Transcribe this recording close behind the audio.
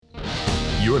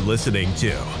You're listening to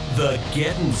the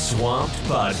Gettin Swamped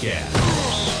podcast,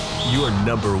 your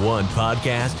 #1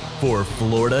 podcast for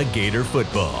Florida Gator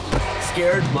football.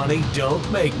 Scared money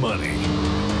don't make money. A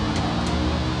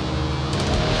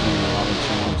lot of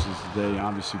challenges today.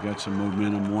 Obviously got some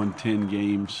momentum, won 10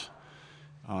 games,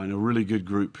 and a really good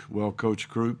group, well-coached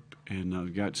group,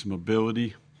 and got some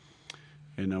ability,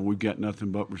 and we've got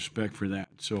nothing but respect for that.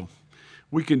 So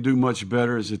we can do much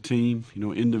better as a team,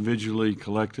 individually,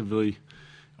 collectively.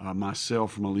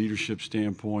 Myself, from a leadership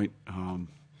standpoint,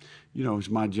 it's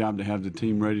my job to have the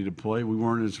team ready to play. We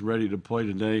weren't as ready to play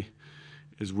today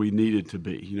as we needed to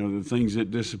be. The things that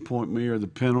disappoint me are the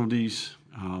penalties,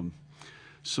 some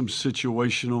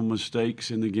situational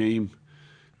mistakes in the game,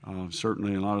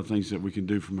 certainly a lot of things that we can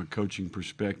do from a coaching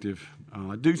perspective.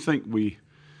 I do think we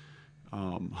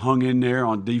hung in there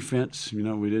on defense. We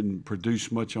didn't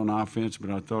produce much on offense, but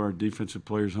I thought our defensive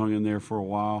players hung in there for a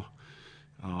while.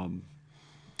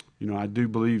 I do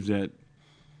believe that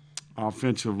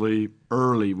offensively,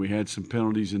 early, we had some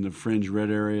penalties in the fringe red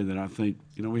area that I think,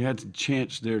 we had a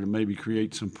chance there to maybe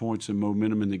create some points and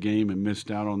momentum in the game and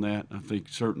missed out on that. I think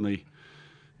certainly,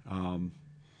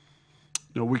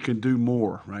 we can do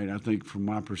more, right? I think from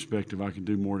my perspective, I can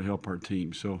do more to help our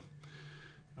team. So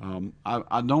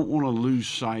I don't want to lose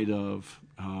sight of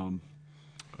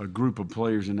a group of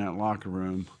players in that locker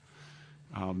room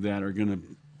that are going to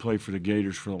play for the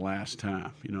Gators for the last time.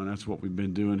 That's what we've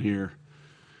been doing here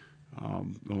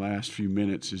the last few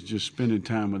minutes, is just spending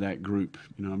time with that group.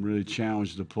 I'm really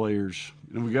challenged the players.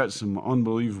 We got some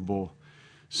unbelievable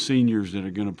seniors that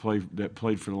are going to play, that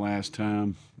played for the last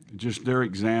time. Just their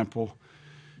example,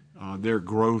 their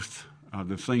growth,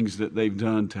 the things that they've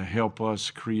done to help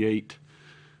us create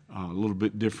a little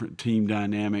bit different team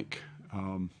dynamic.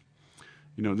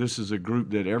 This is a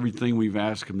group that everything we've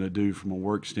asked them to do from a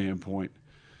work standpoint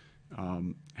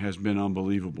has been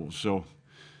unbelievable. So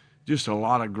just a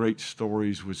lot of great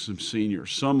stories with some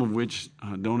seniors, some of which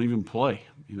don't even play.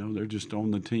 They're just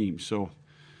on the team. So,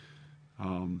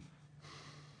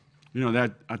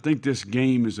 that I think this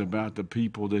game is about the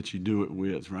people that you do it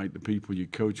with, right? The people you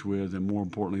coach with, and more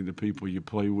importantly, the people you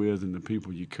play with and the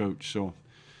people you coach. So,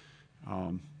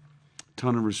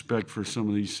 ton of respect for some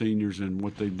of these seniors and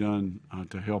what they've done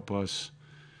to help us.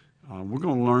 We're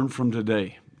going to learn from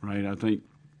today, right? I think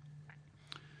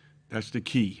that's the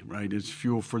key, right? It's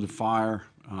fuel for the fire.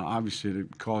 Obviously,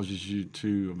 it causes you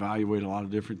to evaluate a lot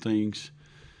of different things.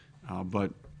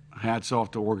 But hats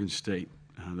off to Oregon State.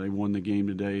 They won the game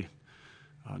today.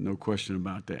 No question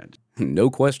about that. No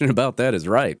question about that is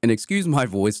right. And excuse my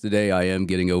voice today. I am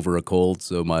getting over a cold,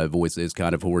 so my voice is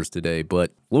kind of hoarse today.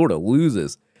 But Florida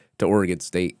loses to Oregon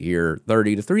State here,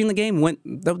 30-3. And the game went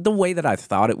the way that I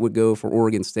thought it would go for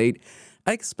Oregon State.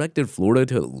 I expected Florida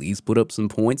to at least put up some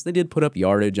points. They did put up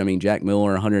yardage. I mean, Jack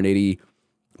Miller, 180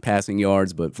 passing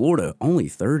yards, but Florida only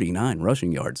 39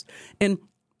 rushing yards. And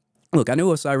look, I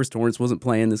know Osiris Torrance wasn't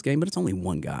playing this game, but it's only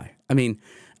one guy. I mean,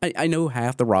 I know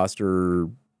half the roster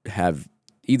have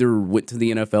either went to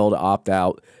the NFL to opt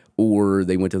out or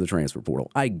they went to the transfer portal.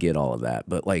 I get all of that,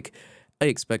 but I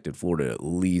expected Florida to at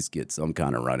least get some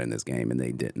kind of run in this game, and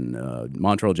they didn't.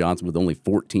 Montrell Johnson with only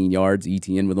 14 yards,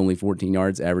 ETN with only 14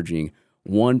 yards, averaging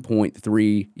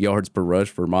 1.3 yards per rush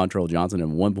for Montrell Johnson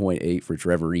and 1.8 for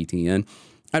Trevor Etienne.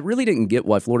 I really didn't get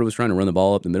why Florida was trying to run the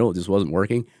ball up the middle. It just wasn't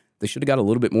working. They should have got a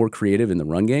little bit more creative in the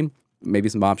run game, maybe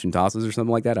some option tosses or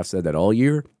something like that. I've said that all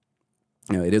year.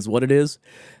 It is what it is.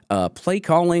 Play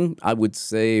calling, I would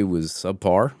say, was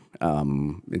subpar.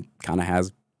 It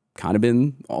has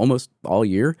been almost all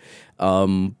year.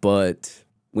 But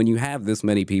when you have this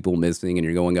many people missing and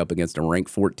you're going up against a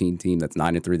ranked 14 team that's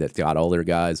 9-3 that's got all their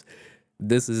guys,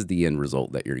 this is the end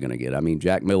result that you're going to get. I mean,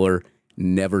 Jack Miller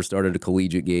never started a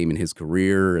collegiate game in his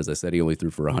career. As I said, he only threw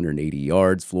for 180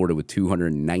 yards. Florida with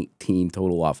 219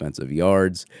 total offensive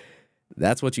yards.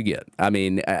 That's what you get. I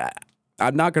mean,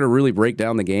 I'm not going to really break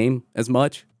down the game as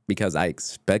much because I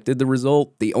expected the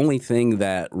result. The only thing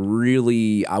that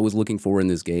really I was looking for in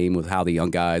this game was how the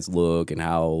young guys look and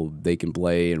how they can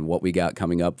play and what we got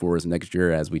coming up for us next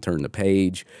year as we turn the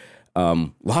page. A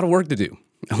lot of work to do.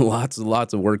 Lots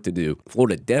of work to do.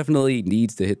 Florida definitely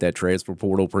needs to hit that transfer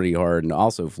portal pretty hard, and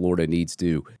also Florida needs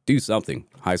to do something.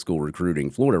 High school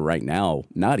recruiting. Florida right now,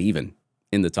 not even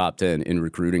in the top 10 in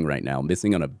recruiting right now,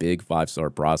 missing on a big 5-star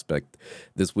prospect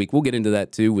this week. We'll get into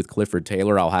that too with Clifford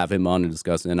Taylor. I'll have him on to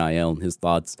discuss NIL and his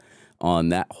thoughts on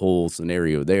that whole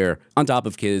scenario there, on top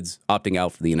of kids opting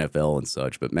out for the NFL and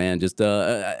such. But man, just,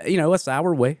 a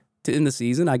sour way to end the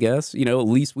season, I guess. At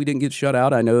least we didn't get shut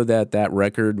out. I know that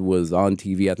record was on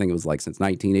TV. I think it was like since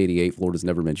 1988, Florida's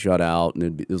never been shut out,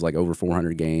 and it was like over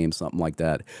 400 games, something like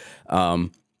that.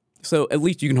 So at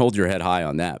least you can hold your head high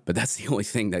on that. But that's the only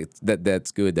thing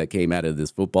that's good that came out of this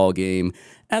football game.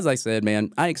 As I said,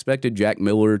 man, I expected Jack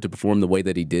Miller to perform the way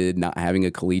that he did, not having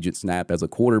a collegiate snap as a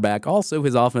quarterback. Also,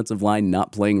 his offensive line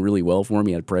not playing really well for him.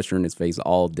 He had pressure in his face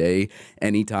all day.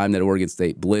 Anytime that Oregon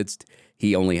State blitzed,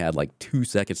 he only had like 2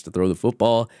 seconds to throw the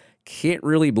football. Can't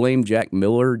really blame Jack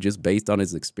Miller just based on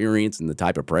his experience and the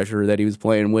type of pressure that he was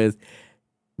playing with.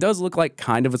 Does look like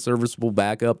kind of a serviceable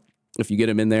backup if you get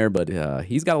him in there, but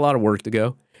he's got a lot of work to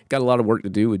go. Got a lot of work to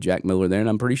do with Jack Miller there, and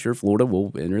I'm pretty sure Florida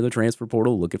will enter the transfer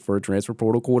portal, looking for a transfer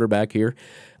portal quarterback here.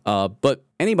 But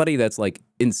anybody that's like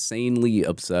insanely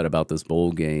upset about this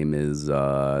bowl game is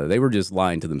they were just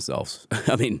lying to themselves.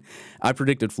 I mean, I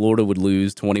predicted Florida would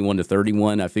lose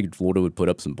 21-31. I figured Florida would put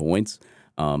up some points.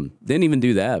 Didn't even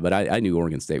do that, but I knew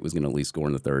Oregon State was going to at least score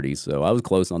in the 30s, so I was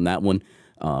close on that one.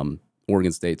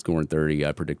 Oregon State scoring 30.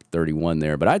 I predicted 31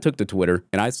 there. But I took to Twitter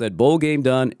and I said, bowl game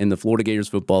done and the Florida Gators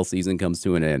football season comes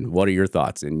to an end. What are your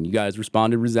thoughts? And you guys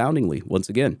responded resoundingly once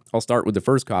again. I'll start with the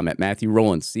first comment. Matthew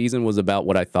Rowland, season was about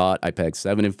what I thought. I pegged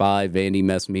 7-5. Vandy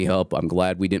messed me up. I'm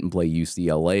glad we didn't play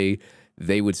UCLA.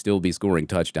 They would still be scoring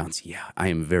touchdowns. Yeah, I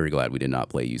am very glad we did not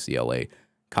play UCLA.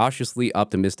 Cautiously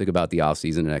optimistic about the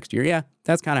offseason next year. Yeah,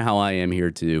 that's kind of how I am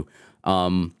here too.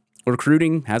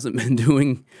 Recruiting hasn't been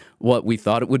doing what we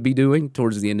thought it would be doing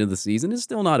towards the end of the season. It's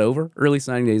still not over. Early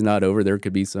signing day is not over. There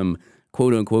could be some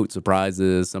quote-unquote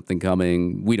surprises, something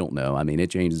coming. We don't know. I mean, it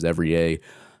changes every day.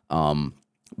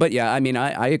 But, yeah, I mean,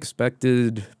 I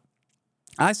expected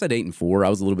 – I said 8-4. I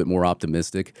was a little bit more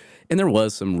optimistic. And there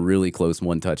was some really close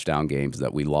one-touchdown games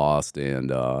that we lost.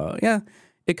 And, yeah,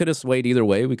 it could have swayed either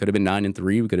way. We could have been 9-3.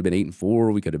 We could have been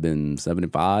 8-4. We could have been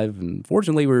 7-5. And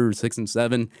fortunately, we were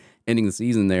 6-7 ending the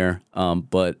season there.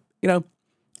 But,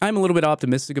 I'm a little bit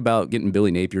optimistic about getting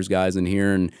Billy Napier's guys in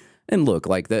here. And look,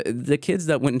 like the kids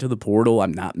that went into the portal,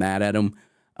 I'm not mad at them.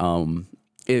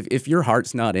 If your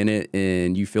heart's not in it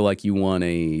and you feel like you want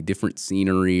a different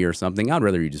scenery or something, I'd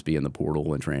rather you just be in the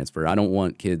portal and transfer. I don't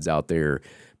want kids out there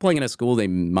playing in a school they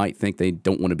might think they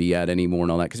don't want to be at anymore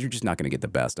and all that, because you're just not going to get the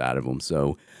best out of them.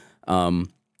 So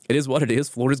it is what it is.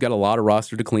 Florida's got a lot of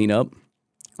roster to clean up,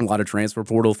 a lot of transfer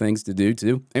portal things to do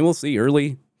too. And we'll see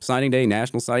early signing day,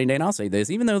 national signing day. And I'll say this,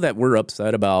 even though that we're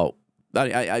upset about,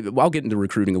 I'll get into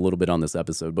recruiting a little bit on this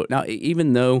episode, but now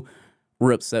even though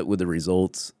we're upset with the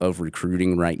results of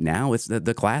recruiting right now, it's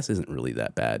the class isn't really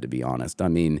that bad, to be honest. I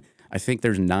mean, I think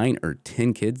there's 9 or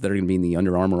 10 kids that are going to be in the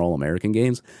Under Armour All-American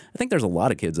games. I think there's a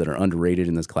lot of kids that are underrated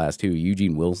in this class too.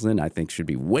 Eugene Wilson, I think, should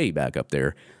be way back up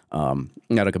there.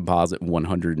 Got a composite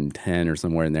 110 or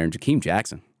somewhere in there. And Jakeem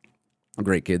Jackson, a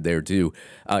great kid there too.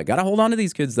 Got to hold on to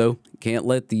these kids though. Can't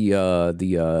let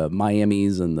the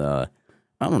Miamis and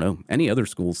any other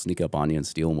schools sneak up on you and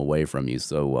steal them away from you.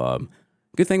 So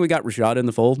good thing we got Rashad in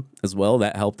the fold as well.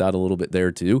 That helped out a little bit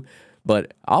there too.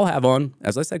 But I'll have on,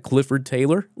 as I said, Clifford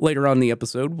Taylor later on in the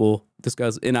episode. We'll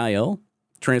discuss NIL,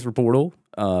 transfer portal,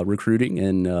 recruiting,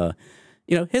 and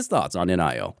his thoughts on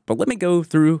NIL. But let me go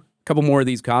through a couple more of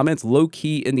these comments. Low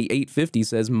Key in the 850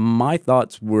 says, my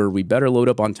thoughts were we better load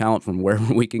up on talent from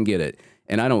wherever we can get it.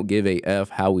 And I don't give a F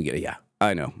how we get it. Yeah,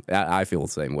 I know. I feel the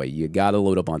same way. You got to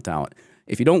load up on talent.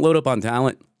 If you don't load up on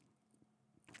talent,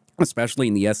 especially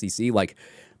in the SEC, like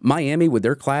Miami with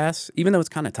their class, even though it's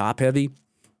kind of top heavy,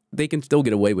 they can still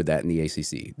get away with that in the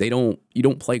ACC. You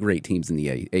don't play great teams in the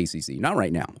ACC. Not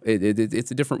right now.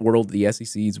 It's a different world. The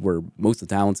SEC is where most of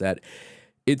the talent's at.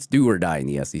 It's do or die in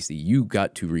the SEC. You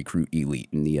got to recruit elite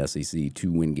in the SEC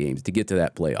to win games, to get to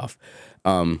that playoff.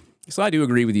 So I do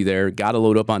agree with you there. Got to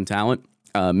load up on talent.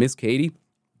 Miss Katie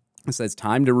says,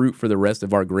 time to root for the rest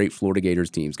of our great Florida Gators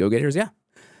teams. Go Gators, yeah.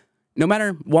 No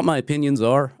matter what my opinions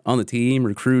are on the team,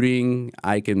 recruiting,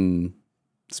 I can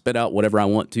spit out whatever I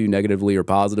want to, negatively or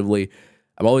positively.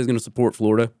 I'm always going to support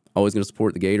Florida, always going to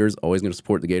support the Gators, always going to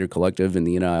support the Gator Collective and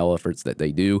the NIL efforts that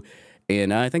they do.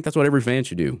 And I think that's what every fan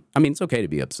should do. I mean, it's okay to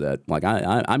be upset. Like,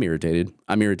 I'm irritated.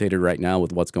 I'm irritated right now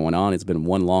with what's going on. It's been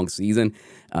one long season.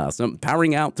 Some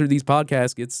powering out through these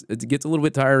podcasts gets a little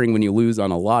bit tiring when you lose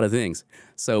on a lot of things.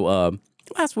 So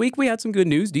last week we had some good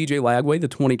news. DJ Lagway, the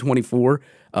 2024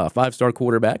 5-star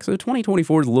quarterback. So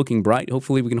 2024 is looking bright.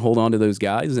 Hopefully we can hold on to those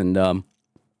guys and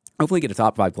hopefully get a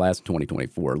top 5 class in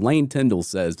 2024. Lane Tyndall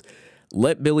says,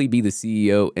 let Billy be the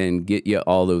CEO and get you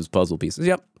all those puzzle pieces.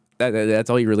 Yep, that's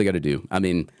all you really got to do. I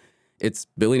mean, it's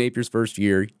Billy Napier's first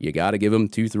year. You got to give him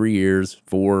 2-3 years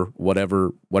for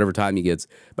whatever time he gets.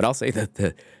 But I'll say that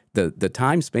the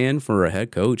time span for a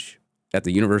head coach at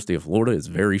the University of Florida is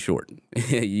very short.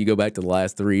 You go back to the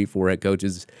last 3-4 head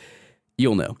coaches,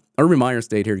 you'll know. Urban Meyer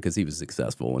stayed here because he was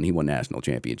successful and he won national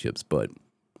championships. But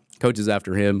coaches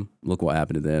after him, look what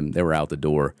happened to them. They were out the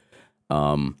door.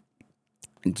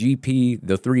 GP,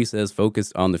 the 3 says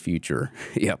focused on the future.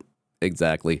 Yep,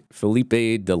 exactly. Felipe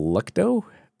Delecto,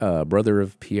 brother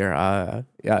of Pierre. I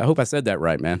hope I said that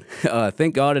right, man.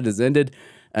 Thank God it has ended.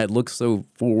 I look so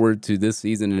forward to this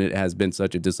season, and it has been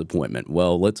such a disappointment.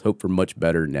 Well, let's hope for much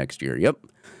better next year. Yep,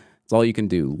 that's all you can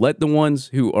do. Let the ones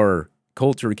who are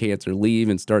culture cancer leave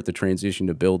and start the transition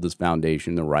to build this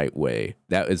foundation the right way.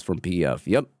 That is from PF.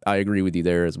 Yep, I agree with you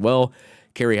there as well.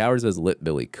 Kerry Howard says, let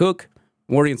Billy cook.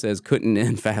 Morgan says, couldn't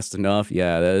end fast enough.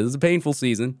 Yeah, that is a painful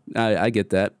season. I get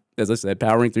that. As I said,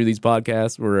 powering through these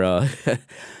podcasts were,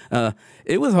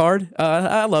 it was hard.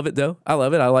 I love it, though. I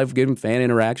love it. I love getting fan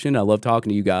interaction. I love talking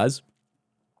to you guys.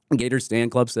 Gator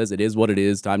Stand Club says it is what it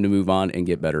is. Time to move on and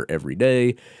get better every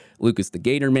day. Lucas the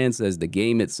Gator Man says the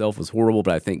game itself was horrible,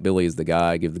 but I think Billy is the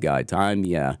guy. Give the guy time.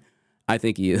 Yeah, I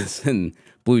think he is. And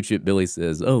Blue Chip Billy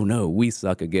says, oh, no, we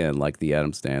suck again, like the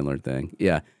Adam Sandler thing.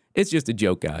 Yeah, it's just a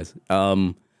joke, guys.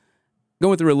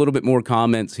 Going through a little bit more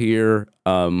comments here.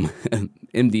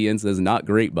 MDN says, not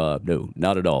great, Bob. No,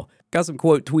 not at all. Got some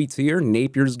quote tweets here.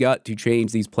 Napier's got to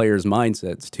change these players'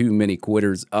 mindsets. Too many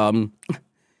quitters.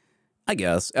 I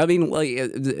guess. I mean, like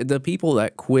the people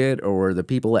that quit or the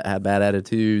people that have bad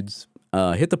attitudes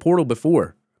hit the portal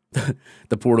before.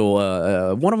 The portal,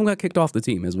 one of them got kicked off the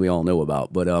team, as we all know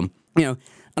about. But, I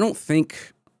don't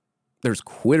think there's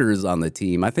quitters on the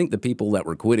team. I think the people that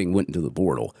were quitting went into the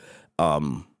portal.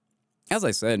 As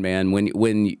I said, man,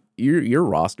 when your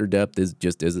roster depth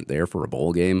isn't there for a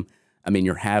bowl game, I mean,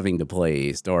 you're having to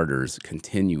play starters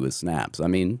continuous snaps. I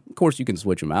mean, of course you can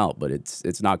switch them out, but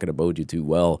it's not going to bode you too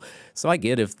well. So I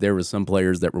get if there was some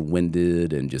players that were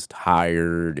winded and just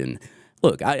tired. And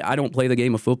look, I don't play the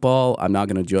game of football. I'm not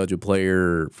going to judge a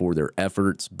player for their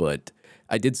efforts, but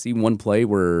I did see one play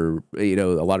where, a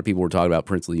lot of people were talking about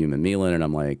Princely Umanmielen, and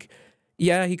I'm like,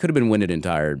 yeah, he could have been winded and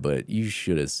tired, but you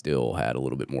should have still had a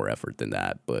little bit more effort than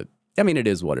that. But, I mean, it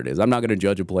is what it is. I'm not going to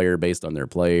judge a player based on their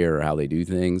play or how they do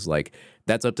things. Like,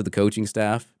 that's up to the coaching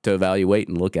staff to evaluate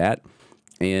and look at.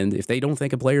 And if they don't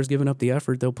think a player's giving up the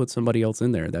effort, they'll put somebody else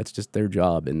in there. That's just their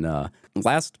job. And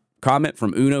last comment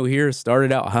from Uno here,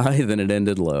 started out high, then it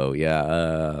ended low.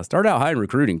 Yeah, started out high in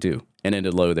recruiting, too, and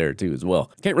ended low there, too, as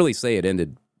well. Can't really say it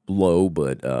ended low,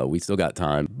 but we still got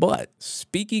time. But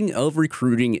speaking of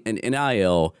recruiting and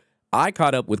NIL, I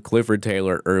caught up with Clifford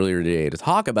Taylor earlier today to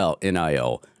talk about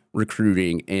NIL,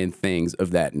 recruiting, and things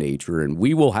of that nature. And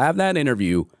we will have that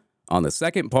interview on the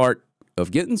second part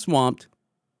of Gettin Swamped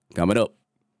coming up.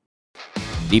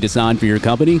 Need a sign for your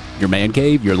company, your man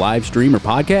cave, your live stream, or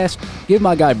podcast? Give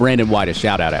my guy Brandon White a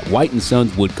shout out at White &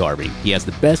 Sons Wood Carving. He has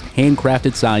the best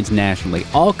handcrafted signs nationally,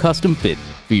 all custom fit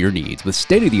for your needs. With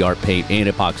state-of-the-art paint and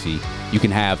epoxy, you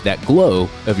can have that glow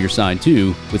of your sign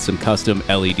too with some custom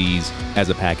LEDs as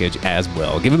a package as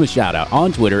well. Give him a shout out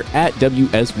on Twitter at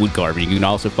WS Wood Carving. You can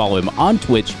also follow him on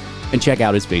Twitch and check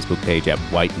out his Facebook page at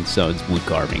White & Sons Wood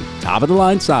Carving. Top of the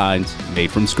line signs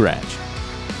made from scratch.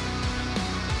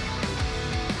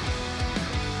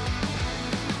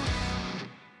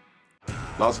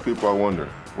 Lots of people are wondering,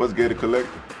 what's Gator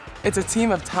Collective? It's a team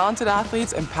of talented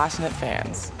athletes and passionate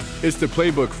fans. It's the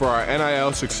playbook for our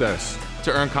NIL success.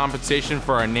 To earn compensation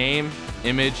for our name,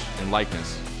 image, and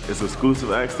likeness. It's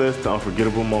exclusive access to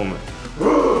unforgettable moments.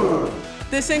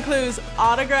 This includes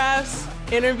autographs,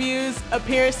 interviews,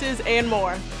 appearances, and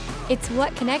more. It's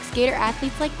what connects Gator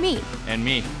athletes like me. And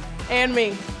me. And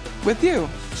me. With you.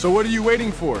 So what are you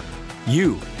waiting for?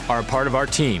 You are a part of our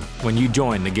team when you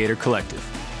join the Gator Collective.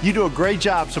 You do a great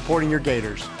job supporting your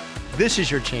Gators. This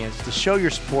is your chance to show your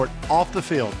support off the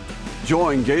field.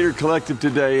 Join Gator Collective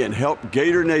today and help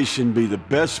Gator Nation be the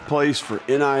best place for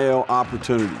NIL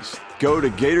opportunities. Go to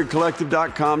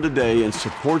GatorCollective.com today and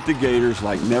support the Gators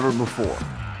like never before.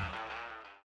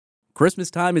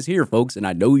 Christmas time is here, folks, and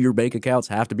I know your bank accounts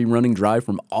have to be running dry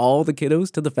from all the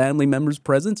kiddos to the family members'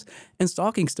 presents and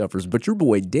stocking stuffers, but your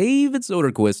boy David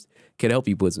Soderquist can help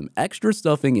you put some extra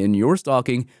stuffing in your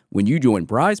stocking when you join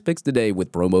Prize Picks today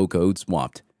with promo code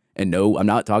SWAMPED. And no, I'm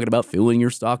not talking about filling your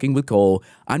stocking with coal.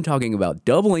 I'm talking about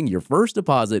doubling your first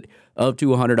deposit up to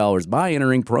 $100 by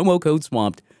entering promo code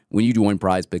SWAMPED when you join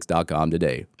PrizePicks.com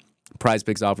today. Prize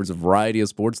Picks offers a variety of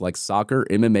sports like soccer,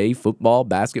 MMA, football,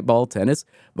 basketball, tennis,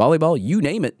 volleyball, you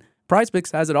name it. Prize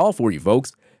Picks has it all for you,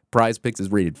 folks. Prize Picks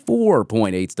is rated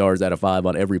 4.8 stars out of 5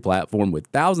 on every platform with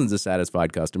thousands of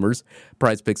satisfied customers.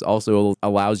 Prize Picks also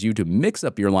allows you to mix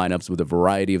up your lineups with a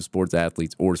variety of sports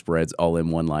athletes or spreads all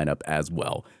in one lineup as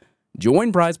well.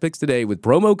 Join Prize Picks today with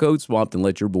promo code SWAMPED and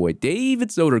let your boy David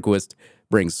Soderquist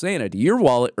bring Santa to your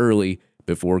wallet early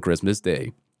before Christmas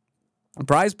Day.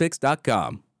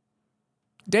 PrizePicks.com.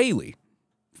 Daily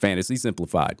Fantasy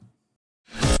Simplified.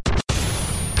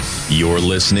 You're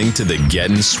listening to the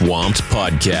Gettin Swamped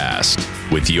podcast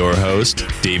with your host,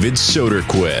 David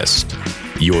Soderquist,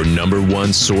 your number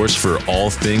one source for all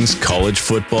things college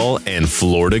football and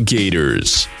Florida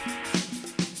Gators.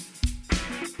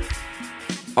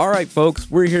 All right,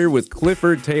 folks, we're here with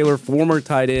Clifford Taylor, former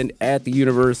tight end at the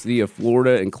University of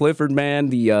Florida. And Clifford, man,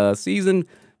 the season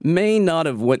may not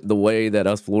have went the way that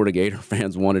us Florida Gator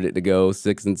fans wanted it to go.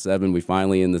 6-7, we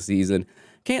finally in the season.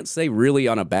 Can't say really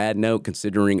on a bad note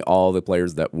considering all the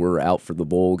players that were out for the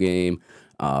bowl game.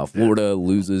 Florida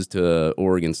loses to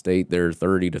Oregon State. They're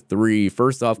 30-3.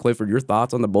 First off, Clifford, your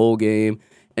thoughts on the bowl game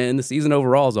and the season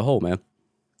overall as a whole, man?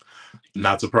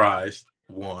 Not surprised,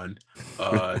 one.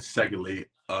 Secondly,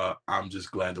 I'm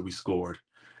just glad that we scored.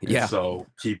 And so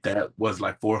keep that was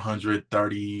like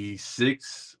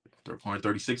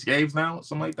 436 games now,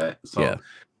 something like that. So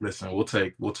listen, we'll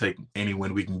take any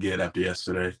win we can get after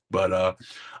yesterday. But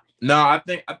no, I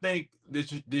think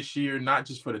this year, not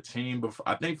just for the team, but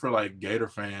I think for like Gator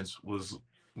fans was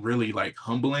really like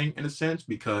humbling in a sense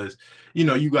because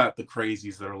you got the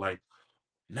crazies that are like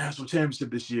national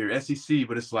championship this year, SEC,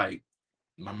 but it's like,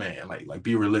 my man, like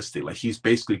be realistic. Like he's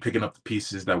basically picking up the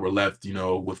pieces that were left,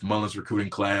 with Mullen's recruiting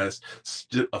class,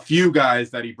 a few guys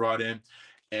that he brought in.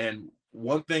 And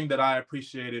one thing that I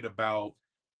appreciated about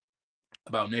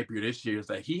Napier this year is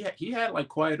that he had like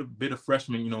quite a bit of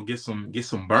freshmen, get some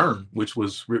burn, which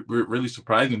was really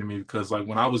surprising to me because like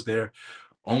when I was there,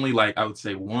 only like I would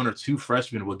say one or two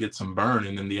freshmen would get some burn,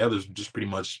 and then the others were just pretty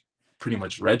much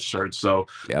red shirts. So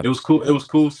it was cool. It was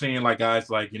cool seeing like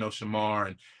guys like Shamar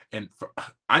and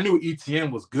I knew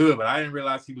ETN was good, but I didn't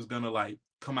realize he was gonna like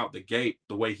come out the gate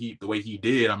the way he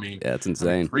did. I mean, that's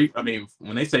insane.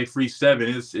 When they say free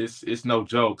 7, it's no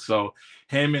joke. So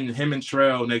him and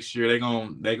Trell next year, I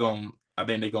think they're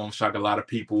gonna shock a lot of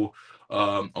people.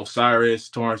 Osiris,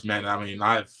 Torrance, man. I mean,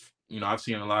 I've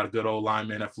seen a lot of good old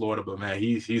linemen at Florida, but man,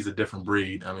 he's a different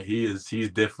breed. I mean, he's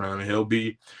different. I mean, he'll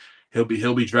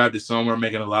be drafted somewhere,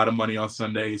 making a lot of money on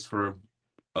Sundays for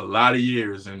a lot of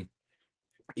years. And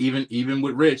even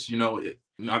with Rich, I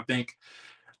think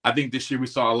this year we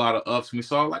saw a lot of ups and we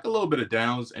saw like a little bit of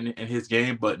downs in his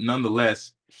game, but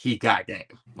nonetheless, he got game.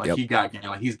 He got game.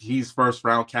 Like he's first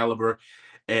round caliber.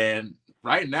 And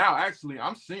right now, actually,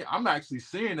 I'm actually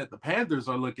seeing that the Panthers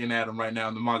are looking at him right now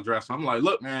in the mock draft. So I'm like,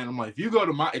 look, man, I'm like, if you go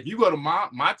to my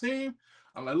team,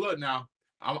 I'm like, look now,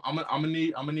 I'm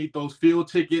gonna need those field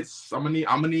tickets. I'm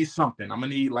gonna need something. I'm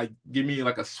gonna need like give me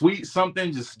like a sweet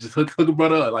something. Just hook a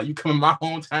brother up. Like you come in my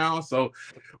hometown. So,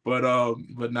 but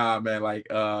nah, man. Like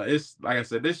it's like I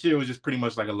said, this year was just pretty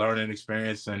much like a learning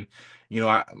experience. And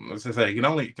as I say, it can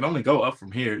only go up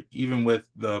from here. Even with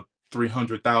the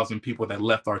 300,000 people that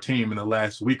left our team in the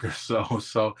last week or so.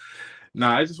 So.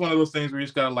 Nah, it's just one of those things where you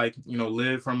just gotta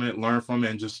live from it, learn from it,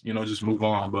 and just move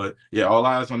on. But yeah, all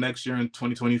eyes on next year in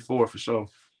 2024 for sure.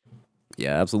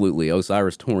 Yeah, absolutely.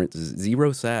 Osiris Torrance,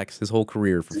 0 sacks his whole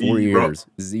career for 4 years.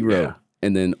 0. Yeah.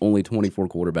 And then only 24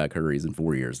 quarterback hurries in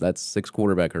 4 years. That's 6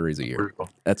 quarterback hurries a year.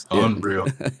 That's unreal.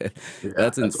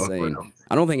 That's insane. Unreal.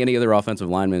 I don't think any other offensive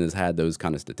lineman has had those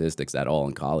kind of statistics at all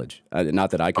in college.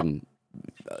 Not that I can.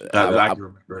 I can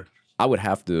remember.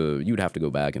 You'd have to go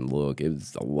back and look. It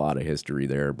was a lot of history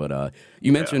there. But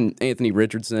you mentioned Anthony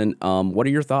Richardson. What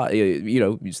are your thoughts?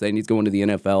 You saying he's going to the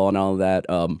NFL and all of that.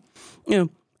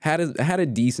 Had a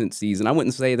decent season. I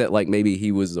wouldn't say that like maybe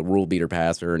he was a rule beater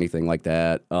passer or anything like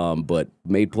that. But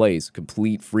made plays,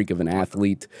 complete freak of an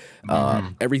athlete.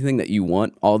 Everything that you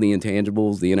want, all the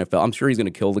intangibles, the NFL. I'm sure he's going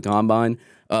to kill the combine.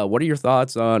 What are your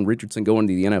thoughts on Richardson going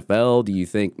to the NFL? Do you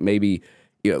think maybe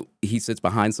he sits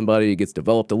behind somebody, gets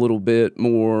developed a little bit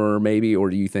more, maybe,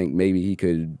 or do you think maybe he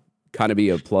could kind of be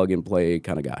a plug and play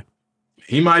kind of guy?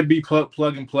 He might be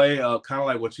plug and play, kind of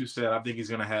like what you said. I think he's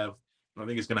gonna have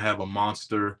a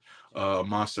monster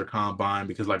combine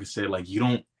because, like I said, like you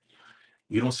don't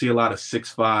see a lot of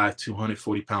 6'5",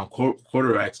 240-pound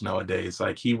quarterbacks nowadays.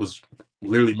 Like he was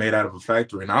literally made out of a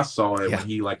factory, and I saw it when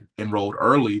he like enrolled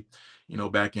early,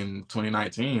 back in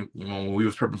 2019, when we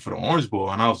was prepping for the Orange Bowl,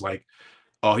 and I was like,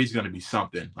 oh, he's gonna be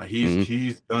something. Like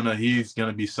he's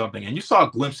gonna be something. And you saw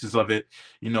glimpses of it,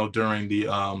 during the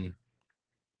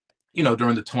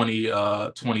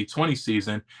 2020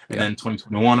 season, and then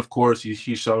 2021, of course, he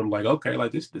showed like, okay,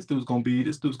 like this dude's gonna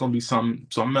be something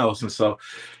else. And so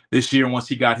this year, once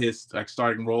he got his like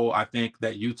starting role, I think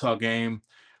that Utah game,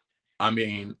 I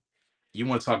mean, you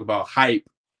want to talk about hype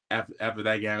after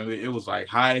that game. It was like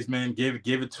Heisman,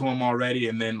 give it to him already,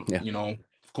 and then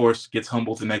of course, gets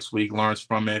humbled the next week, learns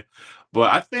from it.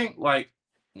 But I think like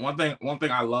one thing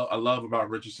I love about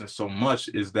Richardson so much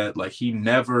is that like he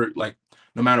never like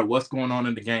no matter what's going on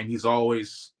in the game, he's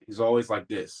always like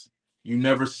this. You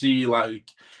never see like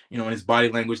in his body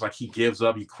language like he gives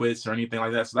up, he quits or anything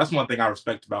like that. So that's one thing I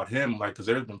respect about him. Like because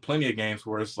there's been plenty of games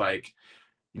where it's like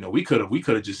we could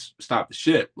have just stopped the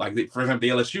ship. Like for example,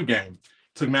 the LSU game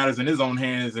took matters in his own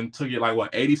hands and took it like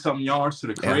 80-something yards to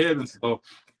the crib, and so.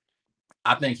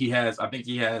 I think he has. I mean,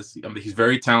 he's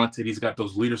very talented. He's got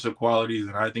those leadership qualities,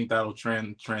 and I think that'll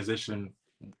transition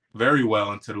very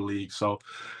well into the league. So,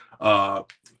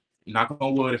 knock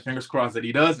on wood and fingers crossed that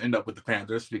he does end up with the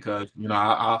Panthers because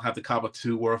I'll have to cop a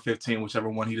 2 or a 15, whichever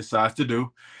one he decides to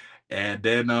do. And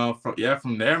then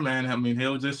from there, man. I mean,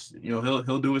 he'll just he'll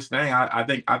do his thing. I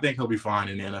think he'll be fine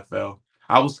in the NFL.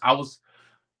 I was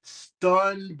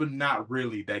stunned, but not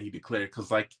really that he declared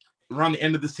because like around the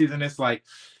end of the season, it's like.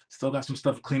 Still got some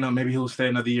stuff to clean up. Maybe he'll stay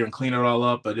another year and clean it all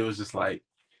up. But it was just like,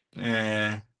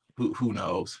 who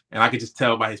knows? And I could just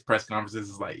tell by his press conferences,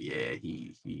 it's like, yeah,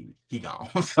 he gone.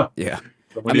 So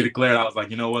when he declared, I was like,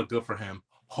 you know what? Good for him.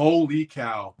 Holy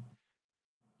cow!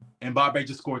 And Bob Bay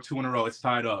just scored 2 in a row. It's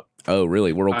tied up. Oh,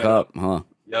 really? World Cup, huh?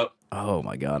 Yep. Oh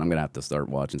my God, I'm gonna have to start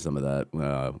watching some of that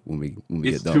when we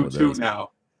get done with this. this. 2-2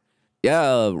 now.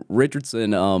 Yeah,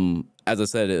 Richardson. As I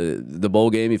said, the bowl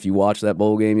game. If you watched that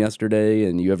bowl game yesterday,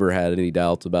 and you ever had any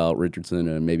doubts about Richardson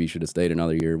and maybe he should have stayed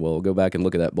another year, well, go back and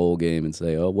look at that bowl game and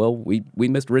say, oh, well, we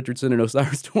missed Richardson and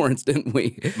Osiris Torrance, didn't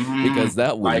we? Because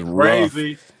that was like rough.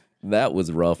 Crazy. That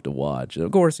was rough to watch. Of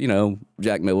course,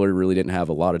 Jack Miller really didn't have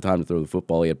a lot of time to throw the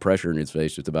football. He had pressure in his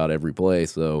face just about every play,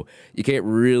 so you can't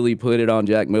really put it on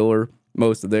Jack Miller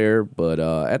most of there. But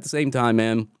at the same time,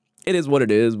 man. It is what it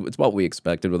is. It's what we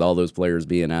expected with all those players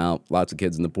being out. Lots of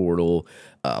kids in the portal,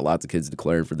 lots of kids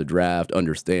declaring for the draft.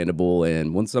 Understandable.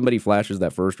 And when somebody flashes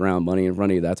that first-round money in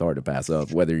front of you, that's hard to pass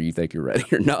up, whether you think you're ready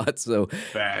or not. So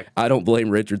I don't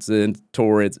blame Richardson,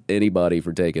 Torrance, anybody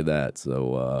for taking that.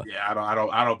 So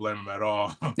I don't blame him at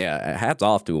all. Yeah, hats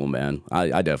off to him, man.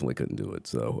 I definitely couldn't do it.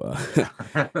 So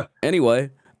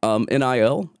anyway.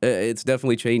 NIL, it's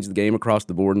definitely changed the game across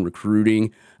the board in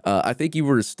recruiting. I think you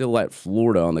were still at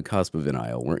Florida on the cusp of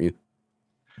NIL, weren't you?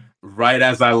 Right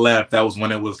as I left, that was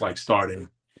when it was like starting,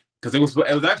 because it was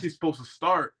actually supposed to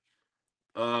start,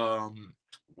 and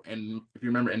if you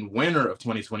remember, in winter of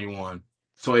 2021.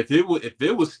 So if it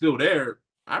was still there,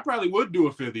 I probably would do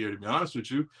a 5th year, to be honest with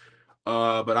you.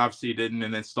 But obviously it didn't,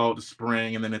 and then stalled to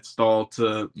spring, and then it stalled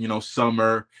to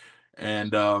summer,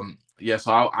 and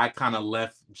so I kind of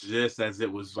left just as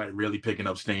it was like really picking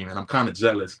up steam, and I'm kind of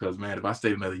jealous because man, if I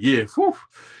stayed another year,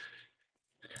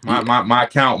 my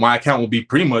account will be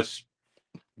pretty much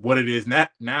what it is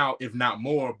now, if not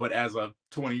more. But as a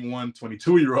 21,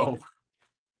 22-year-old.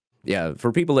 Yeah,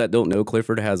 for people that don't know,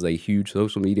 Clifford has a huge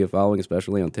social media following,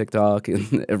 especially on TikTok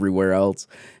and everywhere else.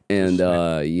 And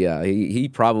he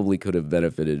probably could have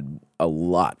benefited a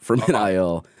lot from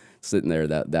NIL sitting there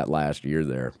that last year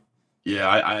there. Yeah,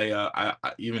 I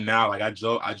even now, like I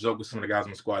joke with some of the guys on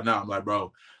the squad now. I'm like,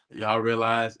 bro, y'all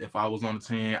realize if I was on the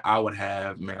team, I would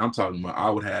have, man, I'm talking about,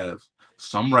 I would have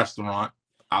some restaurant.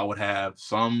 I would have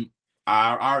some.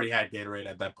 I already had Gatorade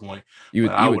at that point.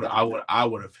 I would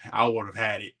have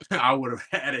had it. I would have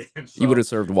had it. So, you would have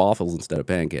served waffles instead of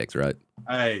pancakes, right?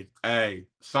 Hey,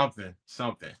 something.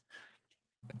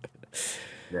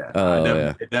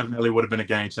 Yeah, it definitely would have been a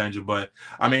game changer. But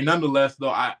I mean, nonetheless,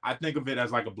 though, I think of it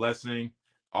as like a blessing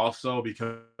also,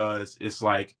 because it's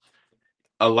like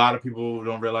a lot of people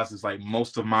don't realize it's like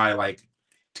most of my like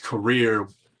career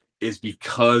is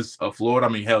because of Florida. I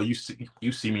mean, hell, you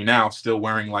see me now still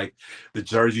wearing like the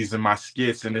jerseys in my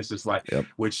skits, and it's just like,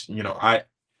 which I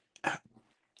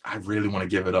really want to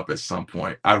give it up at some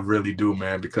point. I really do,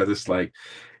 man, because it's like,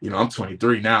 I'm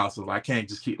 23 now, so I can't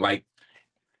just keep like.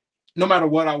 No matter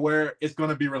what I wear, it's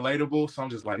gonna be relatable. So I'm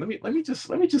just like, let me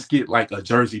just get like a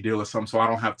jersey deal or something, so I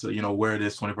don't have to, wear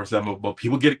this 24/7. But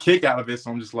people get a kick out of it,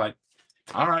 so I'm just like,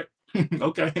 all right,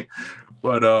 okay.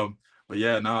 But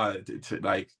yeah,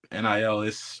 like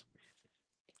NIL,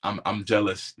 I'm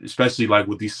jealous, especially like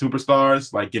with these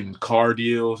superstars, like getting car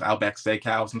deals, Outback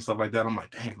Steakhouse and stuff like that. I'm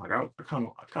like, dang, like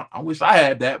I wish I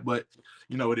had that, but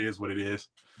it is what it is.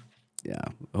 Yeah.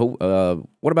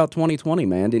 What about 2020,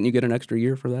 man? Didn't you get an extra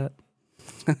year for that?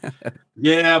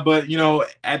 Yeah, but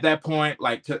at that point,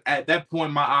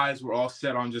 my eyes were all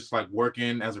set on just like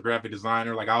working as a graphic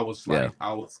designer. Like I was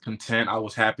content, I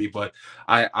was happy. But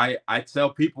I tell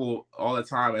people all the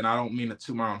time, and I don't mean to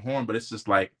toot my own horn, but it's just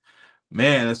like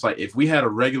man, it's like if we had a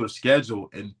regular schedule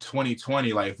in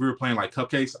 2020, like if we were playing like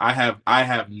cupcakes, I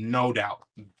have no doubt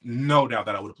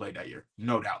that I would have played that year.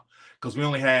 No doubt. Because we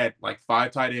only had like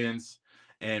 5 tight ends,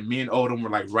 and me and Odom were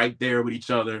like right there with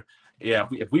each other. Yeah,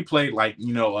 if we played like,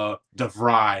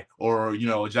 DeVry or,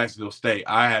 Jacksonville State,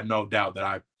 I have no doubt that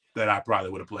I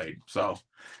probably would have played. So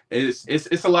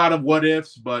it's a lot of what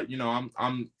ifs, but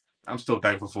I'm still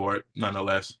thankful for it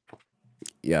nonetheless.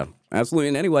 Yeah, absolutely.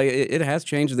 And anyway, it has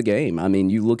changed the game. I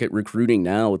mean, you look at recruiting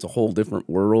now, it's a whole different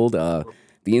world. The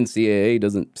NCAA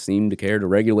doesn't seem to care to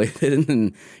regulate it.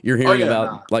 And you're hearing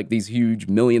about like these huge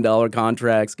 $1 million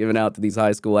contracts given out to these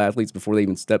high school athletes before they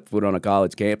even step foot on a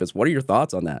college campus. What are your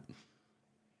thoughts on that?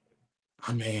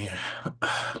 I mean,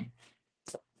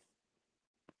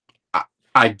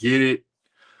 I get it,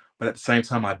 but at the same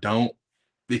time, I don't.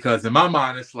 Because in my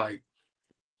mind, it's like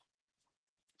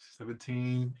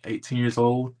 17, 18 years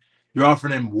old. You're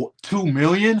offering them $2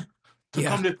 million to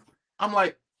come to. I'm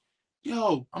like,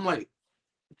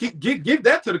 give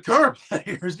that to the current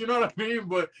players. You know what I mean?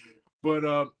 But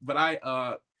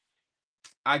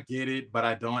I get it, but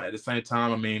I don't. At the same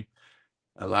time, I mean,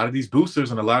 a lot of these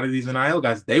boosters and a lot of these NIL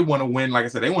guys, they want to win. Like I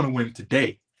said, they want to win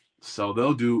today, so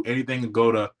they'll do anything and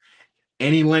go to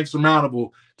any length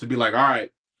surmountable to be like, all right,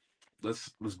 let's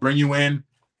bring you in,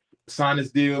 sign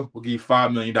this deal, we'll give you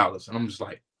 $5 million. And I'm just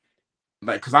like,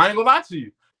 because I ain't gonna lie to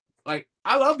you, like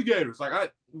I love the Gators,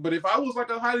 but if I was like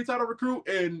a highly touted recruit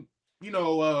and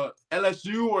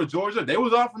LSU or Georgia, they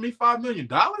was offering me $5 million.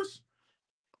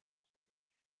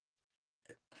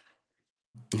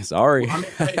 Sorry.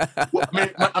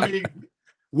 I mean,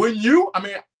 when you,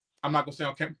 I'm not gonna say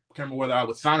on camera whether I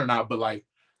would sign or not, but like,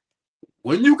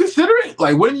 wouldn't you consider it?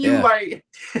 Like, wouldn't you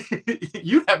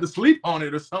you have to sleep on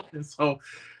it or something? So,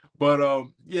 but I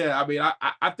mean,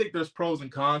 I think there's pros and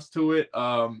cons to it,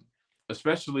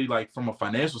 especially like from a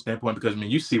financial standpoint, because I mean,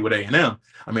 you see with A&M,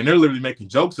 I mean, they're literally making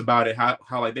jokes about it, how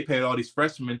like they paid all these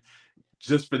freshmen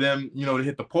just for them, to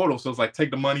hit the portal. So it's like,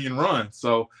 take the money and run.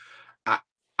 So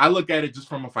I look at it just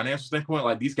from a financial standpoint,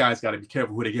 like these guys got to be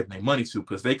careful who they give their money to,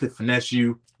 because they could finesse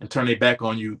you and turn their back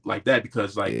on you like that,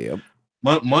 because like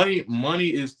money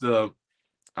is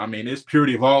it's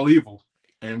purity of all evil.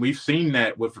 And we've seen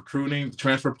that with recruiting, the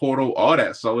transfer portal, all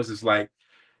that. So it's just like,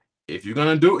 if you're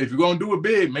gonna do it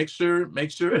big, make sure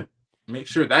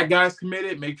that guy's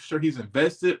committed, make sure he's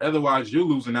invested. Otherwise, you're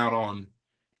losing out on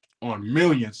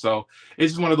millions. So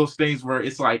it's just one of those things where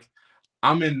it's like,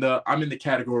 I'm in the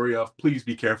category of please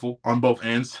be careful on both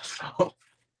ends. So.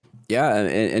 Yeah,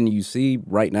 and you see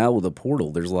right now with the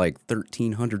portal, there's like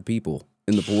 1,300 people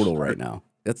in the portal right now.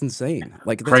 That's insane.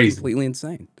 Like, that's crazy. Completely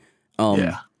insane.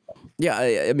 Yeah,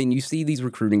 I mean, you see these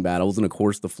recruiting battles, and of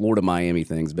course, the Florida-Miami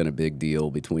thing's been a big deal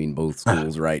between both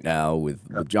schools right now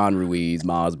with John Ruiz,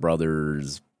 Maz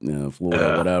Brothers,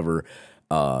 Florida, whatever.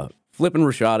 Flipping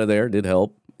Rashada there did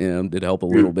help. Did help a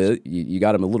little bit. You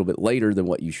got him a little bit later than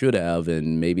what you should have,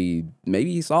 and maybe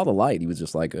he saw the light. He was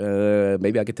just like,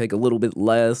 maybe I could take a little bit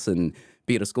less and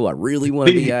be at a school I really want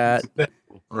to be at.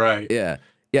 Right. Yeah.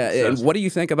 And what do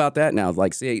you think about that now?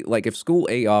 Like, say, like if school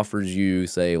A offers you,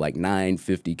 say, like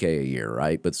 $950K a year,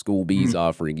 right? But school B is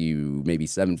offering you maybe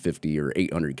 $750 or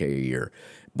 $800K a year,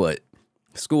 but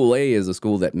school A is a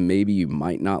school that maybe you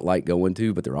might not like going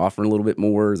to, but they're offering a little bit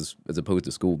more as opposed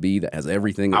to school B that has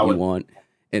everything that you want.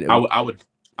 And I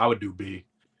would do B.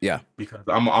 Yeah. Because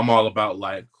I'm all about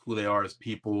like who they are as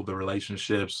people, the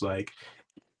relationships. Like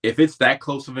if it's that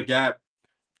close of a gap,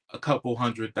 a couple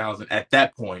 $100,000 at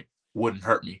that point wouldn't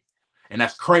hurt me. And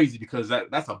that's crazy because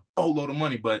that's a boatload of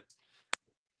money, but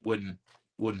wouldn't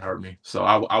hurt me. So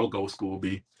I would go with school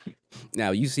B.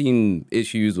 Now, you've seen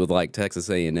issues with like Texas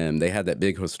A&M. They had that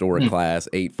big historic class,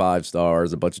 8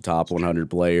 5-stars, a bunch of top 100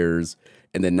 players.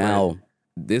 And then now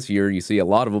this year you see a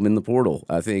lot of them in the portal.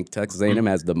 I think Texas A&M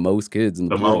has the most kids in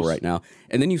the portal right now.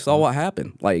 And then you saw what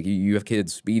happened. Like you have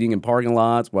kids speeding in parking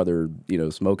lots while they're,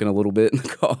 smoking a little bit in the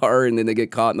car, and then they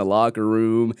get caught in the locker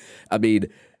room. I mean,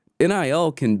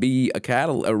 NIL can be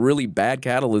a really bad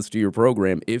catalyst to your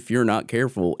program if you're not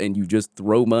careful and you just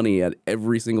throw money at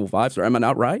every single 5-star. Am I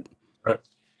not right? Right.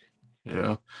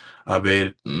 Yeah. I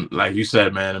mean, like you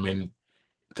said, man, I mean,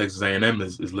 Texas A&M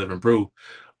is living proof,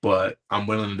 but I'm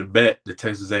willing to bet that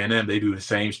Texas A&M, they do the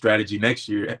same strategy next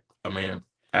year. I mean,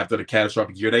 after the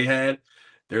catastrophic year they had,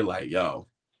 they're like, yo,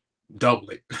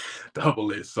 double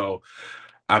it. So,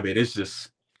 I mean, it's just,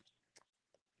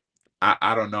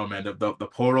 I don't know, man. The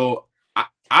portal,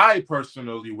 I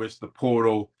personally wish the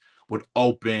portal would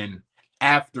open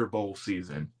after bowl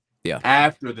season,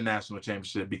 after the national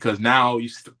championship, because now you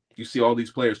see all these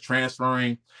players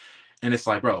transferring, and it's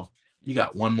like, bro, you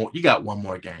got one more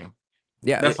game.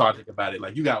 Yeah, That's how I think about it.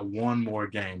 Like, you got one more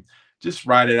game, just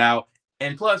ride it out.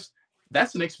 And plus,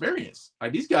 that's an experience.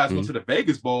 Like, these guys go to the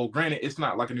Vegas Bowl. Granted, it's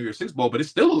not like a New Year's Six Bowl, but it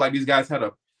still looked like these guys had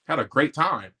a great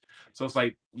time. So it's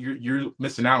like you're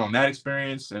missing out on that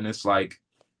experience, and it's like,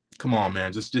 come on,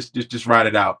 man, just ride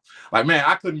it out. Like, man,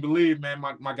 I couldn't believe, man,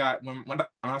 my guy when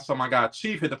I saw my guy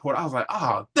Chief hit the portal, I was like,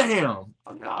 oh damn,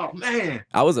 oh man.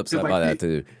 I was upset by that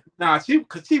too. Nah, Chief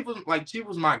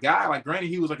was my guy. Like, granted,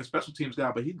 he was like a special teams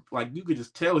guy, but he, like, you could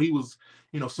just tell he was,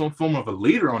 some form of a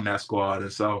leader on that squad.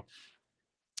 And so,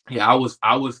 yeah, I was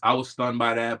stunned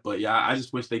by that. But yeah, I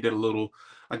just wish they did a little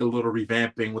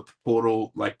revamping with the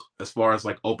portal, like, as far as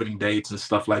like opening dates and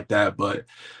stuff like that. But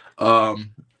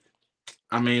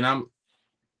I mean,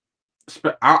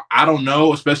 I don't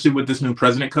know, especially with this new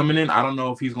president coming in. I don't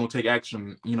know if he's going to take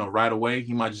action, right away.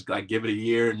 He might just like give it a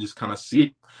year and just kind of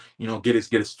see, get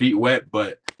his feet wet.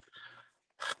 But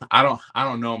I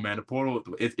don't know, man. The portal,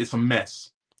 it's a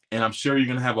mess, and I'm sure you're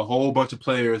going to have a whole bunch of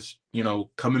players,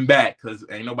 coming back because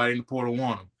ain't nobody in the portal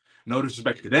want them. No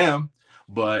disrespect to them,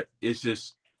 but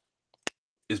it's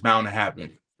bound to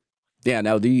happen. Yeah.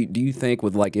 Now, do you think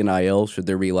with like NIL, should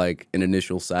there be like an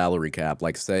initial salary cap?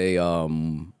 Like, say,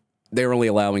 they're only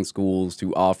allowing schools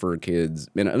to offer kids,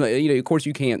 and of course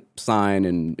you can't sign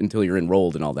until you're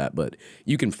enrolled and all that, but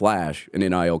you can flash an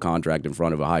NIL contract in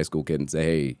front of a high school kid and say,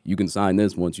 hey, you can sign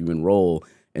this once you enroll,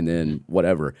 and then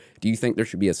whatever. Do you think there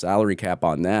should be a salary cap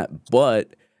on that?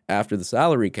 But after the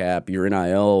salary cap, your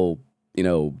NIL,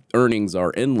 earnings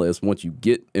are endless once you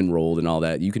get enrolled and all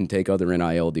that. You can take other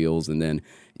NIL deals, and then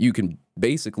you can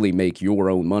basically make your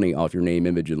own money off your name,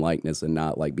 image, and likeness, and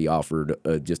not like be offered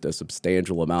just a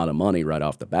substantial amount of money right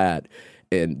off the bat.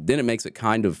 And then it makes it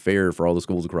kind of fair for all the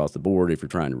schools across the board if you're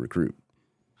trying to recruit.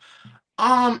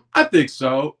 I think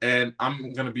so, and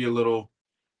I'm gonna be a little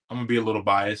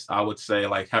biased. I would say,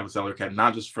 like, have a salary cap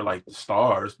not just for like the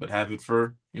stars, but have it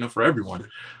for for everyone.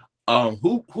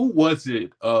 Who was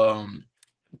it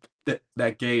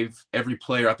that gave every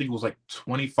player, I think it was like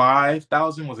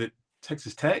 25,000? Was it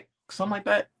Texas Tech? Something like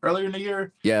that earlier in the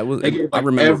year. Yeah, it was. They gave, like, I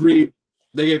remember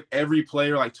they gave every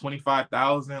player like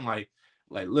 25,000. Like,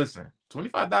 listen,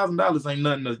 $25,000 ain't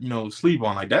nothing to sleep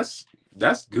on. Like, that's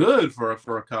good for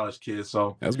a college kid.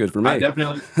 So that's good for me. I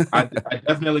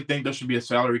definitely think there should be a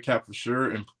salary cap for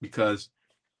sure, and because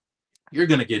you're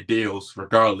gonna get deals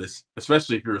regardless,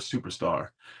 especially if you're a superstar.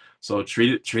 So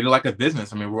treat it like a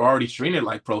business. I mean, we're already treating it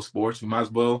like pro sports. We might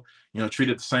as well treat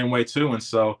it the same way too. And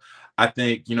so I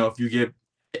think if you get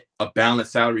a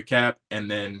balanced salary cap, and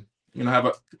then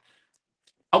have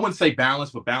I wouldn't say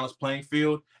balanced, but balanced playing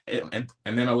field, and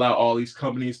then allow all these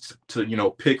companies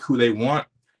to pick who they want.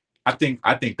 I think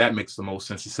that makes the most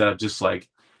sense, instead of just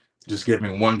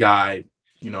giving one guy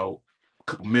a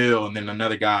couple mil and then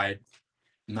another guy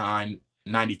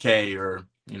 90K or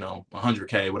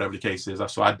 100K, whatever the case is.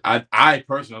 So I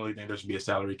personally think there should be a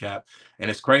salary cap.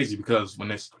 And it's crazy because when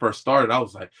this first started, I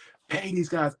was like, pay these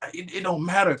guys, it don't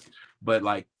matter. But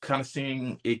like, kind of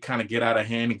seeing it kind of get out of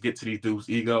hand and get to these dudes'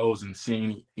 egos, and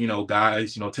seeing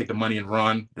guys take the money and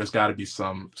run, there's got to be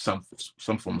some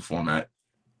form of format.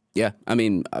 Yeah, I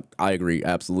mean, I agree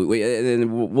absolutely,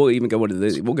 and we'll even go into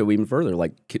this. We'll go even further.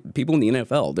 Like, people in the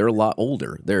NFL, they're a lot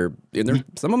older. They're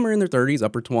some of them are in their 30s,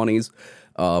 upper 20s.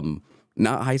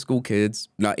 Not high school kids,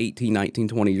 not 18, 19,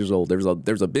 20 years old. There's a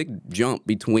big jump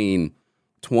between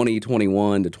 20,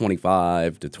 21 to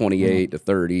 25 to 28 to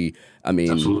 30. I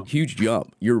mean, absolutely. Huge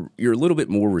jump. You're a little bit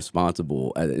more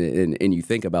responsible, and you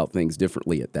think about things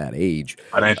differently at that age.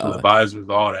 Financial advisors,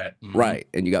 all that. Right,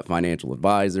 and you got financial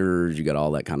advisors, you got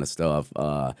all that kind of stuff.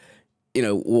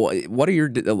 What are your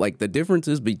the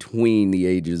differences between the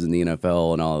ages in the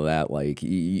NFL and all of that? Like,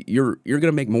 you're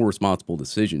gonna make more responsible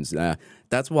decisions.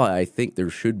 That's why I think there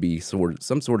should be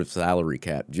some sort of salary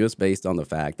cap, just based on the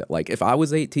fact that, like, if I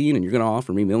was 18 and you're gonna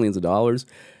offer me millions of dollars,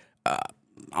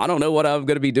 I don't know what I'm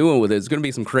gonna be doing with it. It's gonna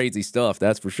be some crazy stuff,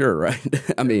 that's for sure, right?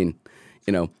 I mean,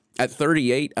 at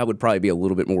 38, I would probably be a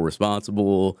little bit more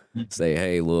responsible. Say,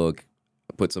 hey, look,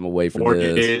 put some away for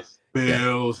this.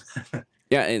 Bills.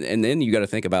 Yeah, and then you got to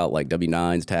think about like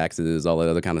W-9s, taxes, all that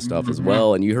other kind of stuff as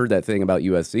well. And you heard that thing about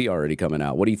USC already coming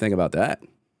out. What do you think about that?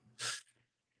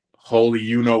 Holy,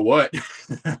 you know what?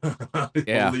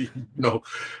 Yeah. Holy,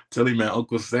 tell you, man,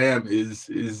 Uncle Sam is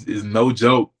no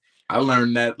joke. I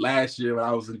learned that last year when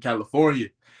I was in California.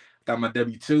 Got my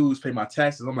W-2s, pay my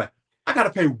taxes. I'm like, I gotta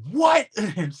pay what?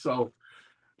 And so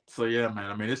yeah,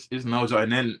 man. I mean, it's no joke.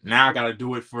 And then now I gotta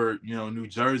do it for New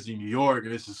Jersey, New York,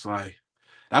 and it's just like.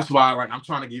 That's why, like, I'm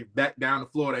trying to get back down to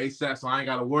Florida ASAP, so I ain't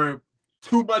got to worry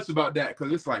too much about that.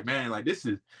 Because it's like, man, like, this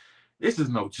is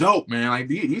no joke, man. Like,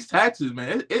 these taxes,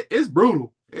 man, it's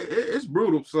brutal. It's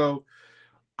brutal. So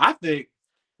I think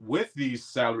with these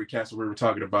salary caps that we were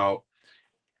talking about,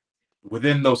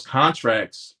 within those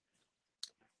contracts,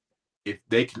 if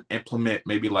they can implement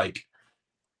maybe like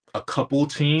a couple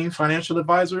team financial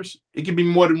advisors, it can be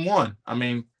more than one. I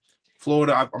mean,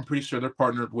 Florida, I'm pretty sure they're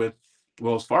partnered with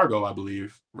Wells Fargo, I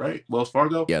believe, right? Wells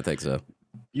Fargo. Yeah, I think so.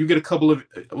 You get a couple of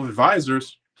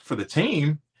advisors for the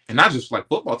team, and not just like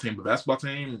football team, but basketball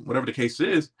team, whatever the case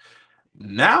is.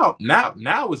 Now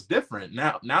it's different.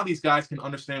 Now these guys can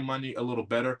understand money a little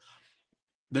better.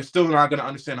 They're still not going to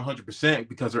understand 100%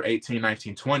 because they're 18,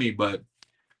 19, 20, but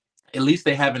at least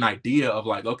they have an idea of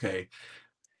like, okay,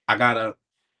 I gotta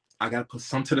put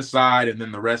some to the side, and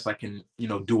then the rest I can,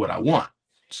 do what I want.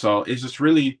 So it's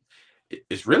really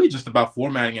just about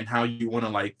formatting and how you want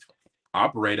to like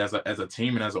operate as a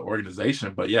team and as an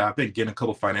organization. But yeah, I think getting a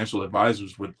couple financial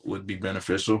advisors would be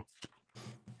beneficial.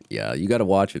 Yeah, you got to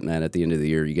watch it, man. At the end of the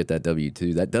year, you get that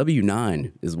W-2. That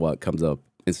W-9 is what comes up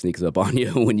and sneaks up on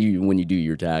you when you do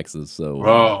your taxes.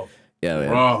 So, yeah,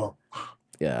 man. Bro.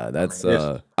 Yeah, that's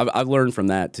I've learned from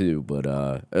that too. But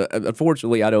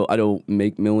unfortunately, I don't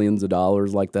make millions of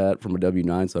dollars like that from a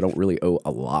W-9, so I don't really owe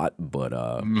a lot. But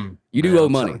you do owe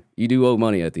money. You do owe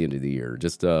money at the end of the year.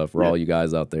 Just for all you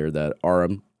guys out there that are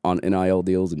on NIL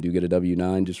deals and do get a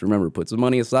W-9, just remember, put some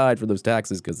money aside for those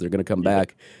taxes because they're going to come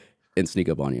back and sneak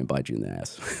up on you and bite you in the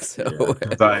ass. So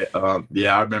I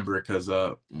remember it because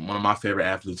one of my favorite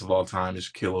athletes of all time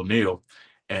is Shaquille O'Neal.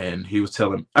 And he was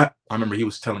telling, I remember he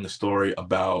was telling a story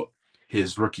about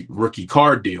his rookie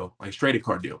card deal, like traded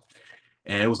card deal.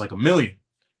 And it was like $1 million.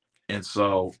 And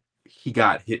so he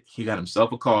got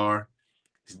himself a car,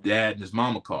 his dad and his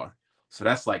mom a car. So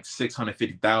that's like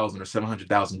 $650,000 or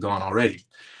 $700,000 gone already.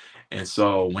 And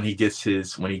so when he gets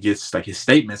like his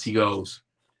statements, he goes,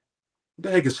 "What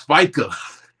the heck is FICA?"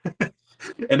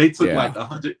 And they took like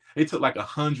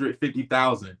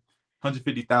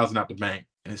 $150,000 out the bank.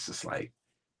 And it's just like,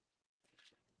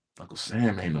 Uncle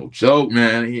Sam ain't no joke,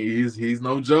 man. He's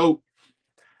no joke.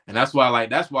 And that's why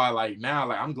now,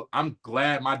 like I'm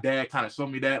glad my dad kind of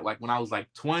showed me that, like when I was like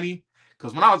 20,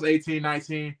 because when I was 18,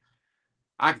 19,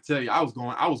 I can tell you I was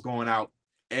going out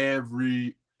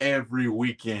every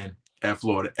weekend at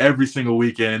Florida, every single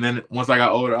weekend. And then once I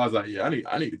got older, I was like, yeah, I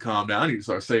need to calm down. I need to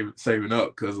start saving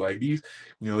up, because like these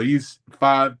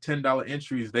 $5-10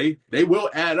 entries, they will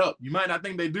add up. You might not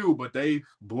think they do, but they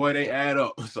add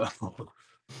up. So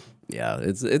yeah,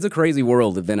 it's a crazy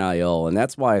world of NIL, and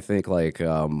that's why I think like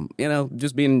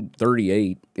just being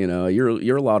 38,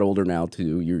 you're a lot older now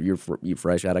too. You're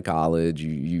fresh out of college.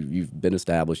 You've been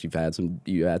established. You had some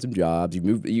jobs. You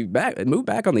moved back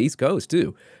on the East Coast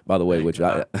too, by the way, which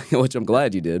I'm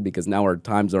glad you did, because now our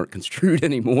times aren't construed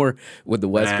anymore with the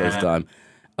West Coast time.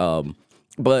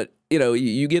 But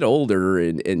you get older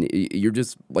and you're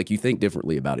just like, you think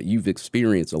differently about it. You've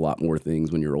experienced a lot more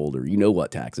things when you're older. You know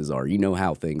what taxes are. You know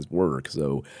how things work.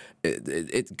 So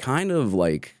it's kind of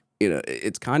like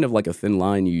a thin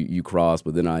line you cross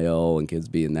with NIL and kids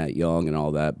being that young and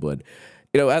all that. But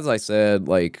as I said,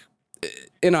 like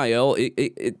NIL,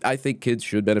 I think kids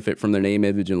should benefit from their name,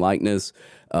 image, and likeness.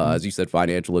 As you said,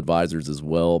 financial advisors as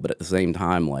well. But at the same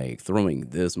time, like throwing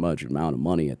this much amount of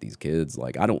money at these kids,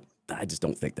 like I just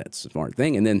don't think that's a smart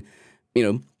thing. And then,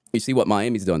 you see what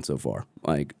Miami's done so far.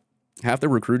 Like half the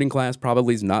recruiting class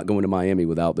probably is not going to Miami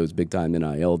without those big time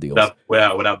NIL deals.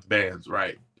 Without the bands,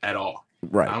 right? At all.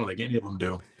 Right. I don't think any of them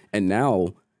do. And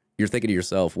now you're thinking to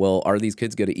yourself, well, are these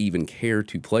kids going to even care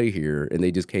to play here, and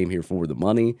they just came here for the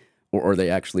money? Or are they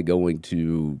actually going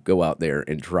to go out there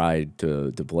and try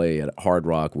to play at Hard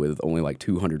Rock with only like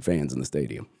 200 fans in the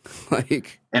stadium?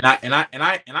 And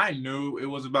I knew it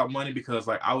was about money, because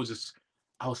like I was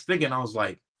thinking, I was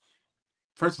like,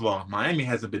 first of all, Miami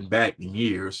hasn't been back in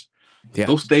years. Yeah.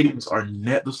 Those stadiums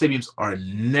are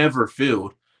never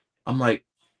filled. I'm like,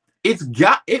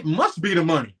 it must be the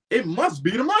money. It must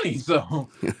be the money. So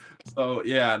so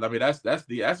yeah, I mean that's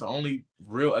the only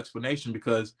real explanation,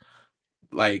 because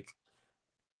like,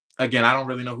 again, I don't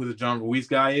really know who the John Ruiz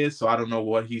guy is, so I don't know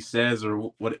what he says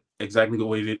or what he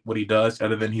does,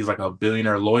 other than he's like a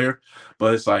billionaire lawyer.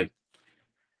 But it's like,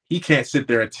 he can't sit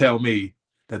there and tell me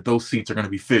that those seats are going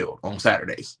to be filled on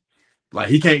Saturdays. Like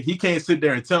he can't sit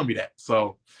there and tell me that.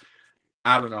 So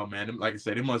I don't know, man. Like I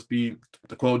said, it must be,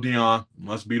 to quote Dion,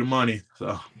 must be the money.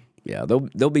 So yeah,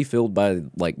 they'll be filled by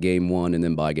like game 1, and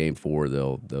then by game 4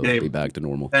 they'll be back to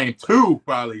normal. Game 2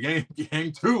 probably.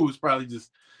 Game 2 is probably just.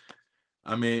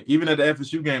 I mean, even at the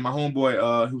FSU game, my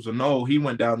homeboy, who's a Noel, he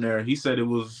went down there. He said it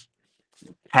was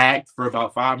packed for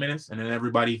about 5 minutes, and then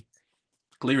everybody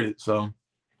cleared it. So,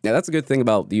 yeah, that's a good thing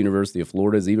about the University of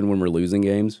Florida, is even when we're losing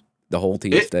games, The whole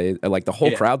team stays, like the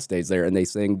whole crowd stays there, and they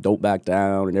sing "Don't Back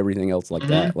Down" and everything else like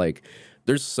that. Like,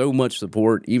 there's so much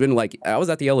support. Even like I was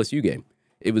at the LSU game.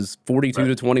 It was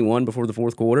 42-21 before the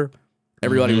fourth quarter.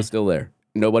 Everybody was still there.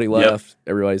 Nobody left.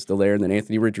 Everybody's still there. And then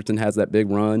Anthony Richardson has that big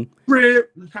run. Right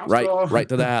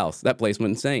to the house. That place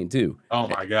went insane, too. Oh,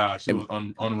 my gosh. It was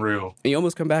unreal. And you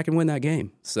almost come back and win that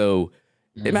game. So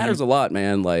it matters a lot,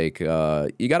 man. Like,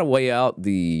 you got to weigh out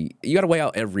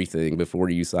everything before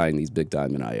you sign these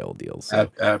big-time NIL deals.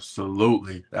 So.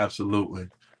 Absolutely.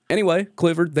 Anyway,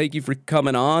 Clifford, thank you for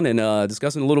coming on and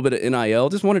discussing a little bit of NIL.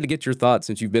 Just wanted to get your thoughts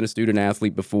since you've been a student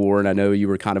athlete before, and I know you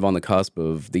were kind of on the cusp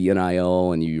of the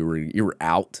NIL, and you were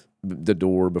out the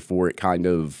door before it kind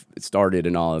of started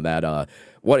and all of that.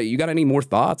 What you got? Any more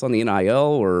thoughts on the NIL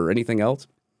or anything else?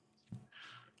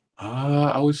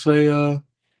 I would say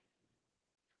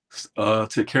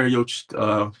take care of your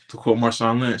to quote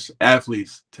Marshawn Lynch,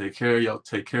 athletes, take care of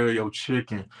your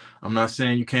chicken. I'm not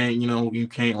saying you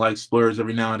can't like splurge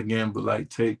every now and again, but like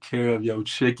take care of your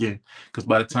chicken, because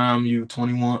by the time you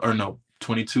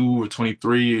 22 or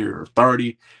 23 or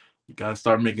 30, you gotta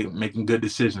start making good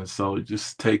decisions. So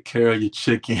just take care of your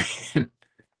chicken.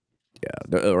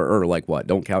 Yeah, or like what?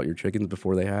 Don't count your chickens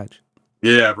before they hatch.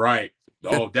 Yeah, right.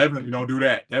 Oh, definitely don't do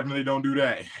that. Definitely don't do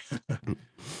that.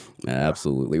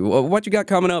 Absolutely. Well, what you got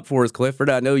coming up for us, Clifford?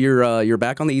 I know you're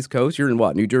back on the East Coast. You're in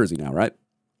what? New Jersey now, right?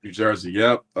 New Jersey.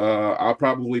 Yep. I'll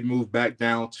probably move back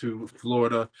down to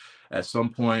Florida at some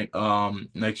point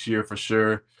next year for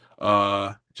sure.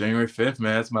 January 5th,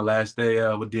 man. That's my last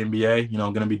day with the NBA.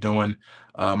 I'm gonna be doing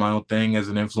my own thing as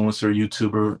an influencer,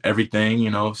 YouTuber,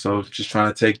 everything. So just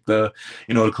trying to take the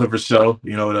the Clifford show,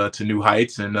 to new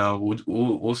heights, and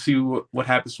we'll see what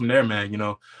happens from there, man.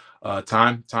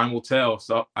 Time will tell.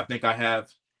 So I think I have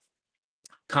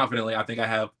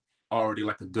already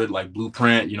like a good like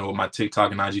blueprint, with my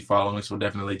TikTok and IG following. So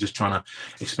definitely just trying to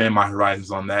expand my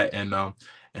horizons on that,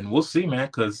 and we'll see, man,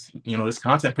 because this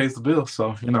content pays the bills.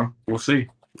 So we'll see.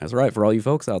 That's right. For all you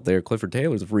folks out there, Clifford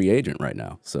Taylor's a free agent right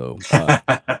now. So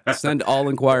send all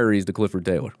inquiries to Clifford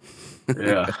Taylor.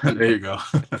 Yeah, there you go.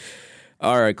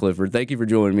 All right, Clifford. Thank you for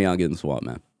joining me on Gettin Swamped,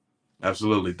 man.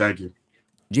 Absolutely. Thank you.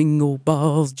 Jingle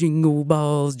balls,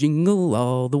 jingle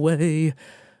all the way.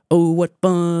 Oh, what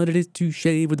fun it is to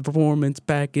shave with the Performance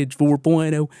Package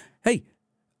 4.0. Hey,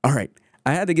 all right.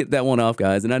 I had to get that one off,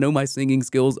 guys, and I know my singing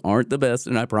skills aren't the best,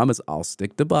 and I promise I'll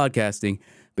stick to podcasting,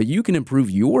 but you can improve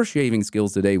your shaving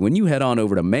skills today when you head on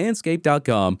over to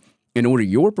manscaped.com and order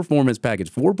your Performance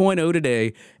Package 4.0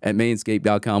 today at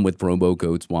manscaped.com with promo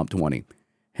code SWAMP20.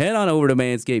 Head on over to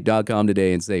manscaped.com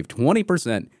today and save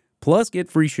 20%, plus get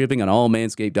free shipping on all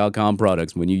manscaped.com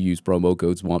products when you use promo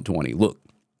code SWAMP20. Look,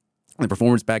 the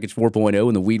Performance Package 4.0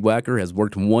 and the Weed Whacker has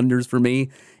worked wonders for me,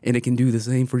 and it can do the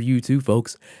same for you too,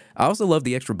 folks. I also love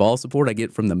the extra ball support I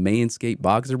get from the Manscaped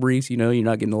boxer briefs. You're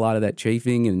not getting a lot of that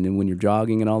chafing and when you're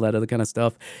jogging and all that other kind of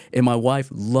stuff. And my wife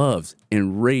loves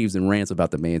and raves and rants about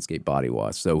the Manscaped body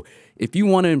wash. So if you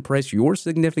want to impress your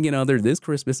significant other this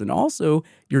Christmas and also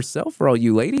yourself for all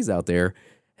you ladies out there,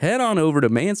 head on over to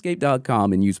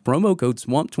manscaped.com and use promo code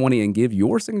SWAMP20 and give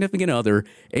your significant other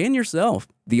and yourself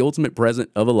the ultimate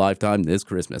present of a lifetime this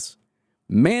Christmas.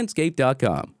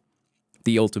 Manscaped.com,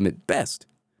 the ultimate best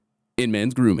in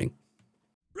men's grooming.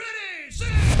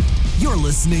 You're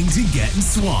listening to Gettin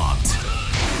Swamped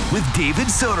with David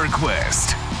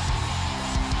Soderquist.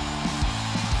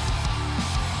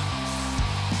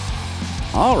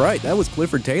 All right, that was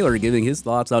Clifford Taylor giving his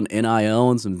thoughts on NIL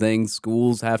and some things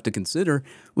schools have to consider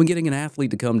when getting an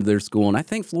athlete to come to their school. And I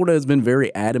think Florida has been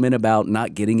very adamant about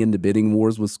not getting into bidding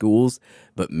wars with schools.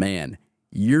 But man,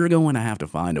 you're going to have to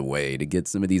find a way to get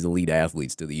some of these elite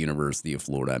athletes to the University of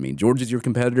Florida. I mean, Georgia's your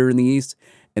competitor in the East,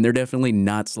 and they're definitely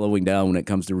not slowing down when it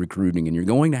comes to recruiting. And you're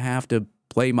going to have to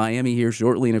play Miami here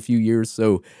shortly in a few years.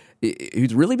 So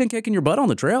who's really been kicking your butt on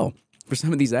the trail for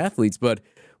some of these athletes. But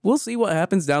we'll see what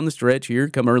happens down the stretch here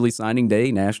come early signing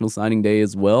day, national signing day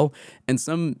as well. And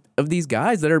some of these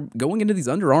guys that are going into these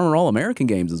Under Armour All-American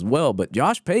games as well. But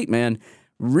Josh Pate, man,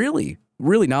 really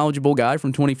knowledgeable guy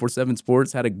from 24/7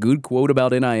 Sports, had a good quote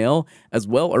about NIL as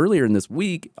well earlier in this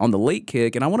week on the Late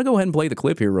Kick. And I want to go ahead and play the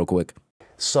clip here real quick.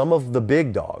 Some of the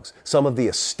big dogs, some of the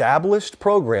established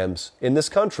programs in this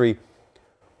country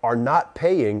are not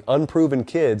paying unproven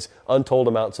kids untold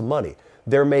amounts of money.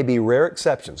 There may be rare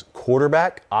exceptions.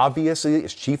 Quarterback, obviously,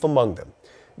 is chief among them.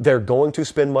 They're going to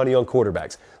spend money on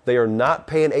quarterbacks. They are not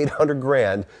paying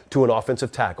 $800,000 to an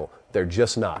offensive tackle. They're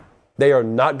just not. They are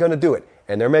not going to do it.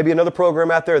 And there may be another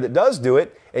program out there that does do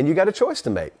it, and you got a choice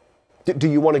to make. Do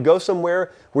you want to go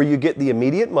somewhere where you get the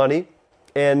immediate money,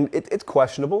 and it's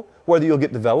questionable whether you'll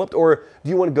get developed, or do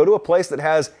you want to go to a place that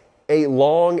has a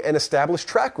long and established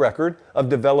track record of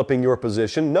developing your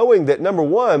position, knowing that, number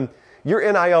one, your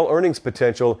NIL earnings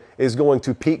potential is going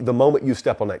to peak the moment you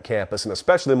step on that campus, and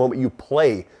especially the moment you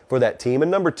play for that team. And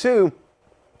number two,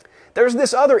 there's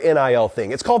this other NIL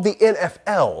thing. It's called the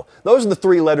NFL. Those are the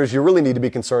three letters you really need to be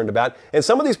concerned about. And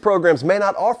some of these programs may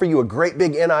not offer you a great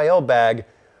big NIL bag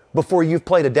before you've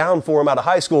played a down for them out of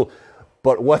high school.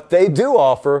 But what they do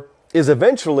offer is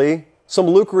eventually some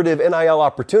lucrative NIL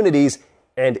opportunities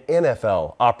and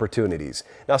NFL opportunities.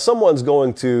 Now, someone's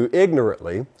going to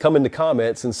ignorantly come into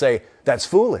comments and say, that's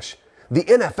foolish. The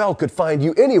NFL could find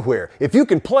you anywhere. If you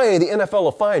can play, the NFL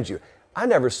will find you. I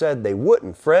never said they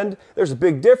wouldn't, friend. There's a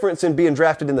big difference in being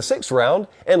drafted in the 6th round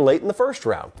and late in the 1st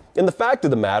round. And the fact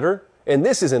of the matter, and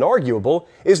this is inarguable,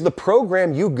 is the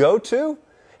program you go to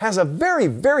has a very,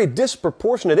 very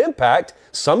disproportionate impact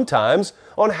sometimes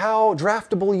on how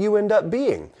draftable you end up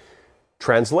being.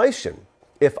 Translation: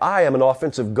 if I am an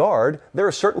offensive guard, there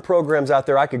are certain programs out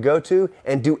there I could go to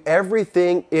and do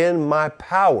everything in my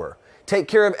power, take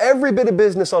care of every bit of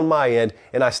business on my end,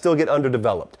 and I still get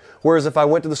underdeveloped. Whereas if I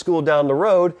went to the school down the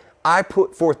road, I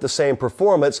put forth the same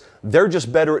performance. They're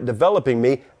just better at developing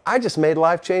me. I just made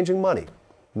life-changing money.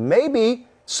 Maybe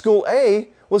school A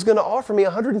was going to offer me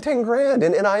 $110,000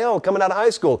 in NIL coming out of high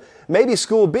school. Maybe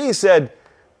school B said,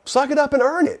 suck it up and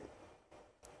earn it.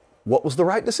 What was the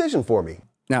right decision for me?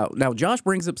 Now, Josh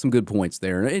brings up some good points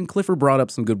there, and Clifford brought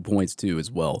up some good points too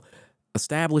as well.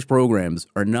 Established programs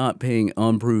are not paying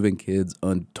unproven kids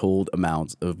untold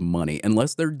amounts of money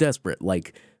unless they're desperate.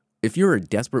 Like, if you're a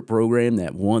desperate program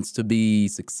that wants to be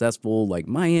successful, like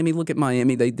Miami, look at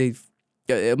Miami.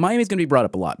 Miami's going to be brought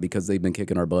up a lot because they've been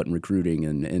kicking our butt in recruiting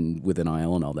and with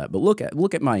NIL and all that. But look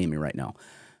at Miami right now.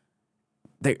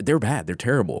 They're bad. They're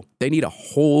terrible. They need a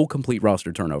whole complete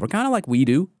roster turnover, kind of like we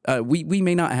do. We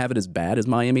may not have it as bad as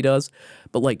Miami does,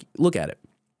 but like, look at it.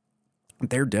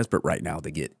 They're desperate right now to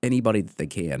get anybody that they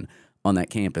can on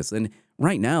that campus. And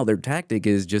right now, their tactic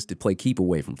is just to play keep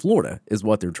away from Florida is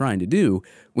what they're trying to do,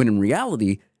 when in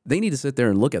reality, they need to sit there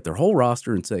and look at their whole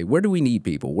roster and say, where do we need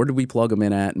people? Where do we plug them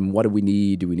in at? And what do we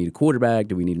need? Do we need a quarterback?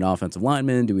 Do we need an offensive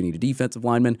lineman? Do we need a defensive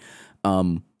lineman?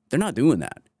 They're not doing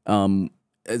that.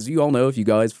 As you all know, if you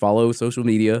guys follow social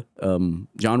media,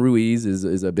 John Ruiz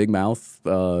is a big mouth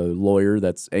lawyer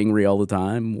that's angry all the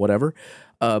time, whatever.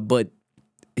 But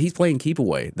he's playing keep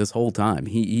away this whole time.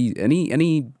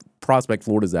 Any prospect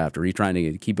Florida's after, he's trying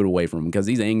to keep it away from him because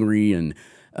he's angry and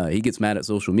he gets mad at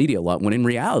social media a lot, when in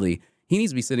reality, he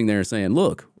needs to be sitting there saying,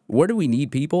 look, where do we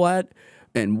need people at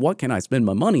and what can I spend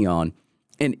my money on?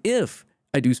 And if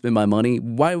I do spend my money,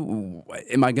 why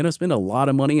am I going to spend a lot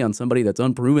of money on somebody that's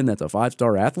unproven, that's a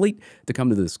 5-star athlete to come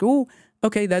to the school?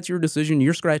 Okay, that's your decision.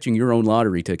 You're scratching your own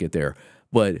lottery ticket there.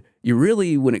 But you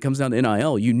really, when it comes down to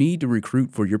NIL, you need to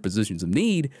recruit for your positions of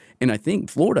need. And I think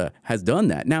Florida has done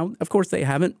that. Now, of course, they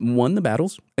haven't won the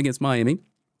battles against Miami.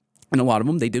 And a lot of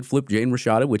them, they did flip Jane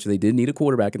Rashada, which they did need a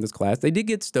quarterback in this class. They did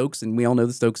get Stokes, and we all know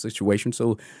the Stokes situation.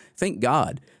 So thank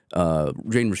God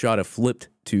Jane Rashada flipped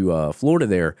to Florida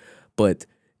there. But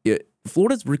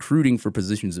Florida's recruiting for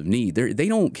positions of need. They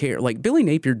don't care. Like, Billy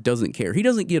Napier doesn't care. He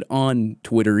doesn't get on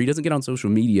Twitter. He doesn't get on social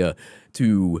media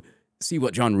to see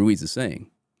what John Ruiz is saying.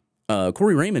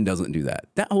 Corey Raymond doesn't do that.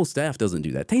 That whole staff doesn't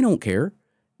do that. They don't care.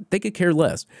 They could care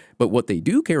less. But what they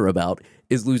do care about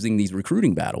is losing these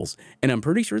recruiting battles. And I'm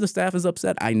pretty sure the staff is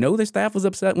upset. I know the staff was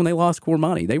upset when they lost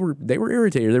Cormani. They were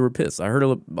irritated. They were pissed. I heard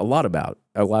a lot about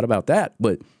that.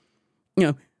 But, you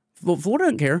know, Florida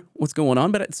doesn't care what's going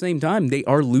on. But at the same time, they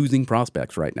are losing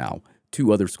prospects right now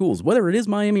to other schools, whether it is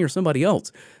Miami or somebody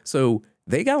else. So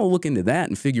they got to look into that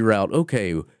and figure out,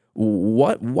 okay,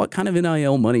 what kind of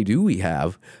NIL money do we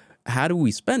have? How do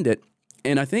we spend it?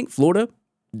 And I think Florida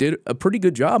did a pretty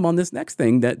good job on this next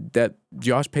thing that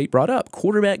Josh Pate brought up,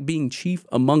 quarterback being chief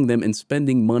among them and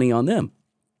spending money on them.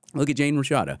 Look at Jane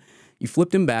Rashada. You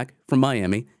flipped him back from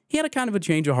Miami. He had a kind of a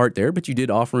change of heart there, but you did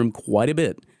offer him quite a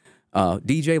bit.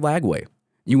 DJ Lagway.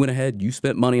 You went ahead, you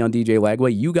spent money on DJ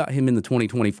Lagway. You got him in the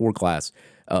 2024 class.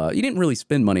 You didn't really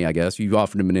spend money, I guess. You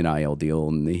offered him an NIL deal,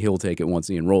 and he'll take it once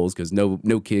he enrolls because no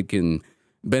kid can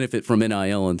benefit from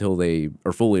NIL until they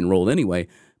are fully enrolled anyway.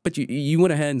 But you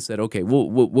went ahead and said, okay,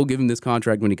 we'll give him this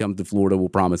contract when he comes to Florida. We'll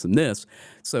promise him this.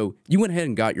 So you went ahead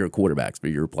and got your quarterbacks for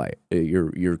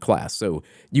your class. So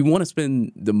you want to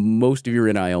spend the most of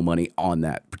your NIL money on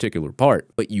that particular part,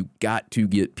 but you got to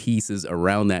get pieces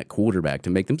around that quarterback to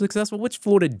make them successful, which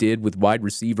Florida did with wide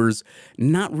receivers.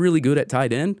 Not really good at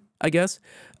tight end, I guess.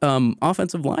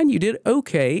 Offensive line, you did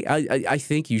okay. I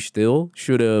think you still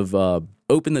should have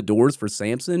opened the doors for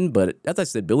Sampson, but as I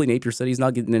said, Billy Napier said he's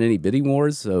not getting in any bidding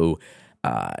wars, so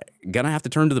Gonna have to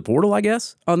turn to the portal, I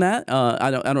guess, on that.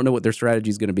 I don't know what their strategy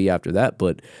is going to be after that,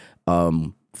 but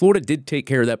Florida did take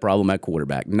care of that problem at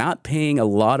quarterback. Not paying a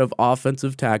lot of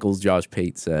offensive tackles, Josh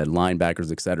Pate said, linebackers,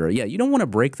 etc. Yeah, you don't want to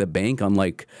break the bank on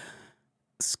like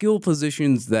skill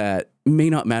positions that may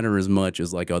not matter as much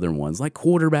as like other ones. Like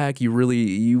quarterback,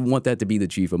 you want that to be the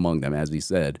chief among them, as we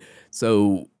said.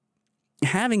 So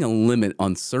having a limit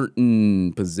on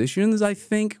certain positions, I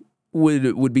think,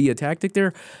 would be a tactic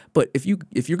there. But if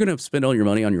you're going to spend all your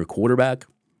money on your quarterback,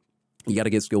 you got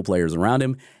to get skill players around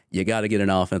him. You got to get an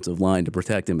offensive line to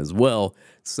protect him as well.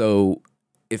 So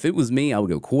if it was me, I would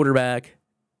go quarterback,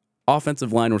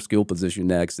 offensive line or skill position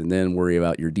next, and then worry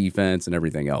about your defense and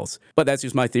everything else. But that's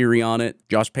just my theory on it.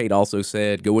 Josh Pate also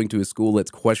said going to a school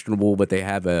that's questionable, but they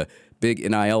have a big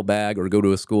NIL bag, or go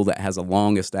to a school that has a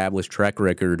long established track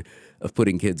record of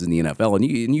putting kids in the NFL.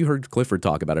 And you heard Clifford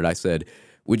talk about it. I said,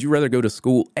 would you rather go to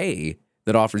school A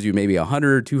that offers you maybe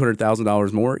 $100,000,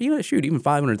 $200,000 more, even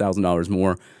 $500,000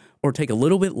 more, or take a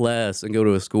little bit less and go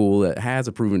to a school that has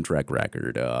a proven track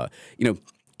record?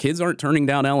 Kids aren't turning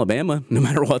down Alabama no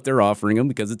matter what they're offering them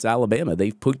because it's Alabama.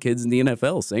 They've put kids in the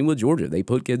NFL. Same with Georgia. They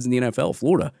put kids in the NFL.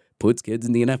 Florida puts kids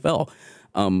in the NFL.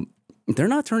 They're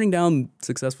not turning down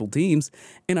successful teams.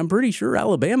 And I'm pretty sure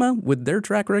Alabama, with their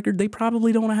track record, they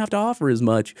probably don't have to offer as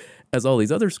much as all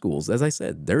these other schools. As I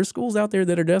said, there are schools out there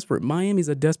that are desperate. Miami's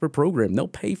a desperate program. They'll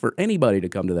pay for anybody to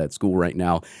come to that school right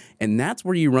now. And that's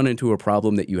where you run into a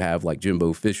problem that you have like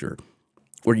Jimbo Fisher,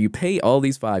 where you pay all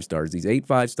these 5 stars, these 8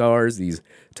 5-stars, these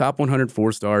top 100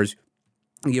 4-stars,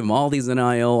 you give them all these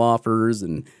NIL offers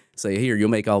and say, here, you'll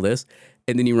make all this.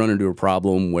 And then you run into a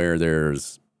problem where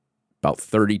there's about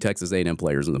 30 Texas A&M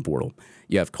players in the portal.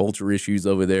 You have culture issues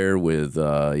over there with,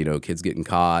 kids getting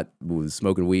caught with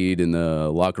smoking weed in the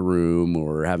locker room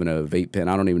or having a vape pen.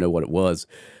 I don't even know what it was.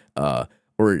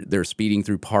 Or they're speeding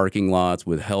through parking lots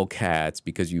with Hellcats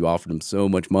because you offered them so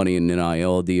much money in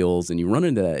NIL deals, and you're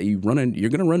going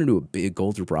to run into a big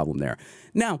culture problem there.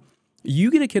 Now, you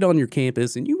get a kid on your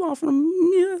campus and you offer them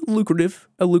a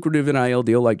lucrative NIL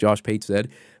deal, like Josh Pate said,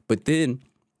 but then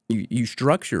you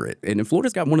structure it. And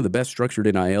Florida's got one of the best structured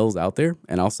NILs out there,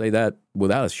 and I'll say that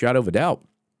without a shadow of a doubt.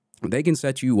 They can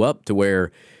set you up to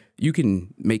where you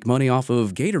can make money off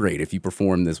of Gatorade if you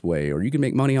perform this way, or you can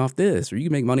make money off this, or you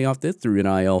can make money off this through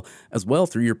NIL as well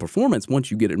through your performance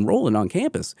once you get enrolling on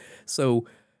campus. So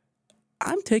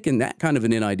I'm taking that kind of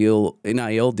an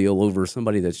NIL deal over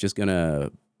somebody that's just gonna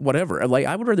whatever. Like,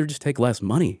 I would rather just take less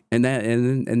money and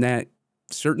that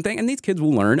certain thing. And these kids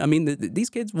will learn. I mean, these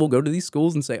kids will go to these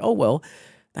schools and say, oh, well,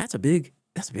 that's a big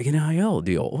NIL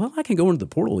deal. Well, I can go into the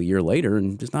portal a year later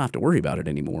and just not have to worry about it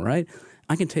anymore, right?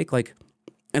 I can take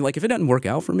if it doesn't work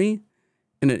out for me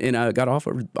and I got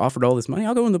offered all this money,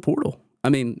 I'll go in the portal. I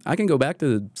mean, I can go back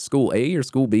to school A or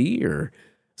school B or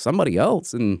somebody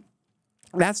else. And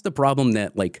that's the problem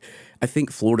that, I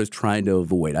think Florida's trying to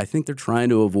avoid. I think they're trying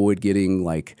to avoid getting,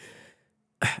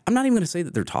 I'm not even going to say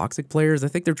that they're toxic players. I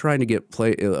think they're trying to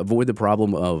avoid the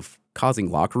problem of causing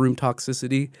locker room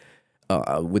toxicity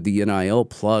with the NIL,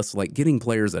 plus getting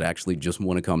players that actually just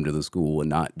want to come to the school and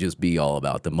not just be all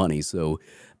about the money. So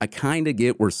I kind of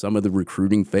get where some of the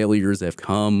recruiting failures have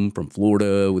come from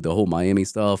Florida with the whole Miami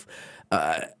stuff.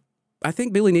 I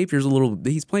think Billy Napier's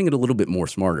he's playing it a little bit more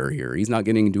smarter here. He's not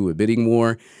getting into a bidding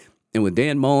war. And with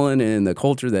Dan Mullen and the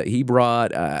culture that he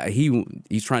brought,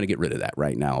 he's trying to get rid of that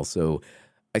right now. So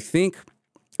I think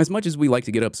as much as we like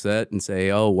to get upset and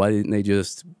say, oh, why didn't they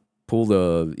just pull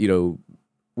the,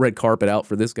 red carpet out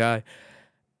for this guy?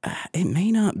 It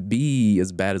may not be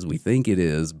as bad as we think it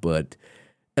is, but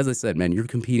as I said, man, you're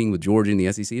competing with Georgia in the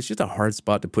SEC. It's just a hard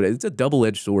spot to put it. It's a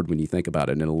double-edged sword when you think about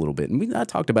it in a little bit. And I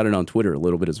talked about it on Twitter a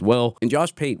little bit as well. And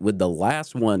Josh Pate, with the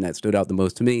last one that stood out the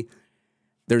most to me,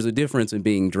 there's a difference in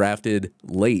being drafted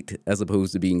late as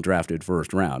opposed to being drafted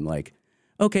first round.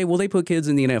 Okay, well, they put kids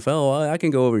in the NFL. I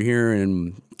can go over here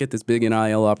and get this big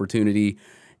NIL opportunity.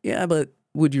 Yeah, but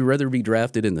would you rather be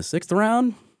drafted in the 6th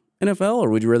round NFL, or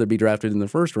would you rather be drafted in the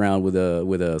 1st round with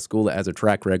a school that has a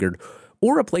track record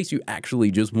or a place you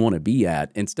actually just want to be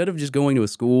at, instead of just going to a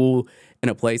school in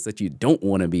a place that you don't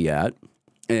want to be at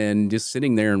and just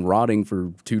sitting there and rotting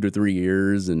for 2 to 3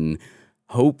 years and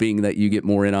hoping that you get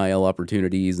more NIL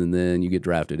opportunities and then you get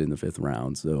drafted in the 5th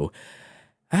round. So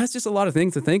that's just a lot of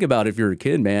things to think about if you're a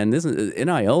kid, man.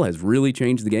 NIL has really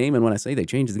changed the game, and when I say they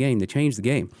changed the game, they changed the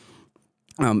game.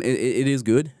 It is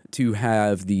good to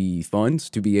have the funds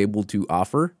to be able to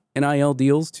offer NIL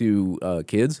deals to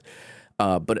kids.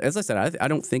 But as I said, I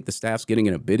don't think the staff's getting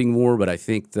in a bidding war, but I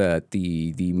think that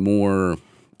the more,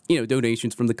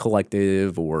 donations from the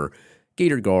collective or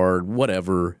Gator Guard,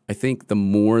 whatever, I think the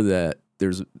more that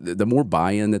the more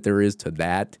buy-in that there is to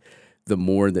that, the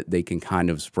more that they can kind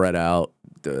of spread out.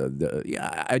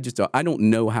 I don't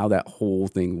know how that whole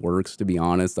thing works, to be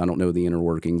honest. I don't know the inner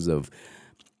workings of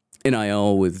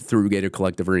NIL through Gator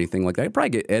Collective or anything like that. I'd probably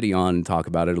get Eddie on and talk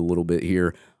about it a little bit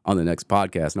here on the next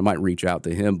podcast, and I might reach out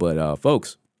to him. But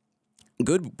folks,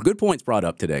 good points brought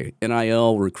up today.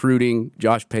 NIL, recruiting,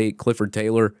 Josh Pate, Clifford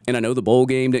Taylor. And I know the bowl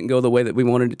game didn't go the way that we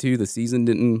wanted it to. The season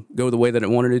didn't go the way that it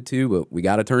wanted it to, but we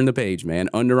got to turn the page, man.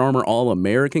 Under Armour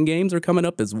All-American games are coming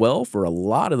up as well for a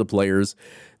lot of the players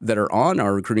that are on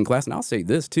our recruiting class. And I'll say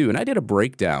this too, and I did a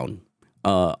breakdown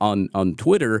on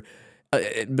Twitter.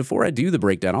 Before I do the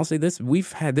breakdown, I'll say this.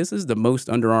 This is the most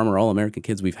Under Armour All-American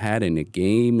kids we've had in a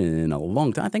game in a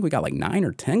long time. I think we got like 9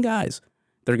 or 10 guys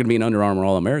that are going to be in Under Armour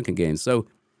All-American games. So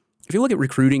if you look at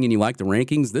recruiting and you like the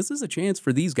rankings, this is a chance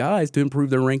for these guys to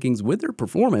improve their rankings with their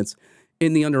performance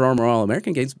in the Under Armour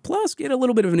All-American games, plus get a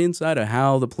little bit of an insight of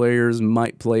how the players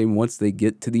might play once they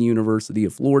get to the University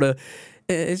of Florida.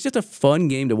 It's just a fun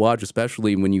game to watch,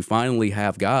 especially when you finally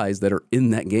have guys that are in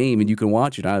that game and you can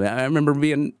watch it. I remember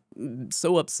being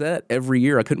so upset every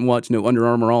year I couldn't watch no Under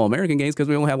Armour All-American games because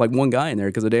we only had like one guy in there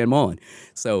because of Dan Mullen.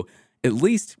 So at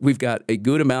least we've got a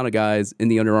good amount of guys in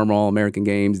the Under Armour All-American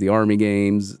games, the Army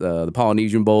games, the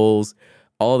Polynesian Bowls,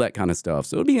 all that kind of stuff.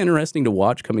 So it'll be interesting to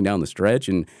watch coming down the stretch,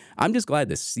 and I'm just glad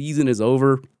the season is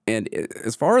over. And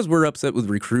as far as we're upset with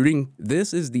recruiting,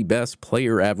 this is the best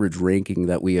player average ranking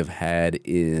that we have had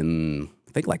in,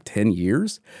 I think, like 10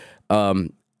 years.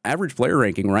 Average player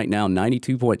ranking right now,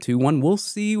 92.21. We'll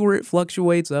see where it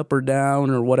fluctuates up or down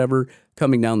or whatever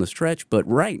coming down the stretch. But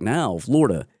right now,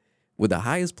 Florida, with the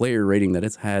highest player rating that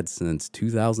it's had since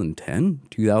 2010,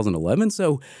 2011.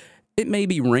 So it may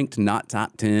be ranked not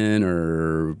top 10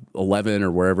 or 11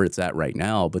 or wherever it's at right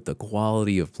now, but the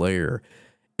quality of player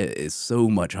is so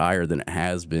much higher than it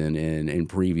has been in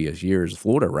previous years.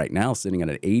 Florida right now sitting at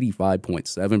an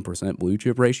 85.7% blue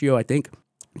chip ratio. I think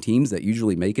teams that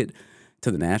usually make it to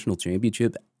the national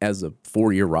championship as a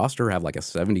 4-year roster have like a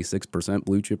 76%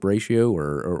 blue chip ratio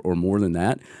or more than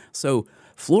that. So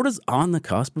Florida's on the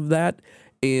cusp of that,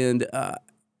 and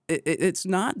it's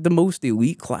not the most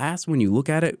elite class when you look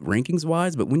at it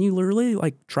rankings-wise, but when you literally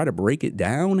like try to break it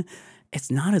down,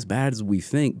 it's not as bad as we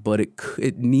think, but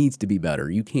it needs to be better.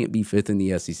 You can't be 5th in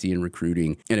the SEC in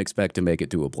recruiting and expect to make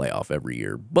it to a playoff every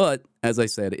year. But as I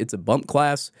said, it's a bump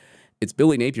class. It's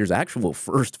Billy Napier's actual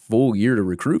first full year to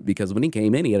recruit because when he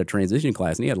came in, he had a transition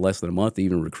class and he had less than a month to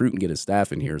even recruit and get his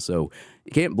staff in here. So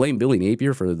you can't blame Billy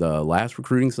Napier for the last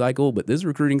recruiting cycle, but this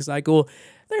recruiting cycle,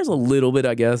 there's a little bit,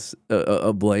 I guess,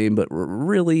 of blame, but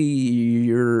really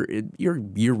you're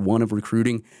year one of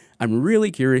recruiting. I'm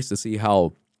really curious to see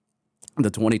how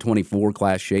the 2024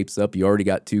 class shapes up. You already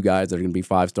got 2 guys that are going to be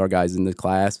 5-star guys in the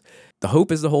class. The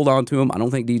hope is to hold on to them. I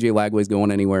don't think DJ Lagway's going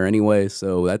anywhere anyway,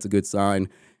 so that's a good sign.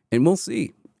 And we'll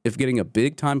see if getting a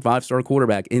big-time 5-star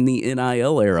quarterback in the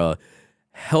NIL era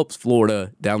helps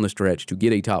Florida down the stretch to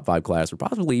get a top 5 class or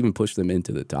possibly even push them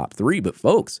into the top 3. But,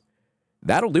 folks,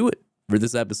 that'll do it for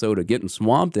this episode of Gettin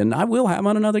Swamped. And I will have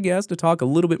on another guest to talk a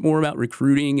little bit more about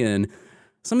recruiting and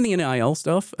some of the NIL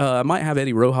stuff. I might have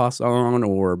Eddie Rojas on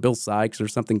or Bill Sykes or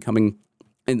something coming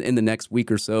in the next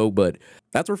week or so, but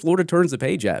that's where Florida turns the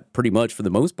page at pretty much for the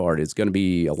most part. It's going to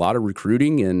be a lot of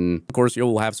recruiting, and of course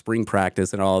you'll have spring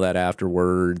practice and all that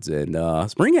afterwards, and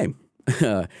spring game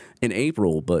in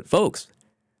April. But folks,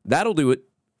 that'll do it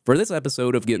for this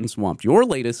episode of Gettin Swamped, your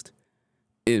latest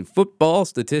in football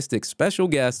statistics, special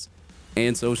guests,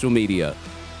 and social media.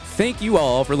 Thank you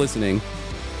all for listening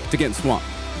to Gettin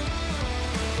Swamped.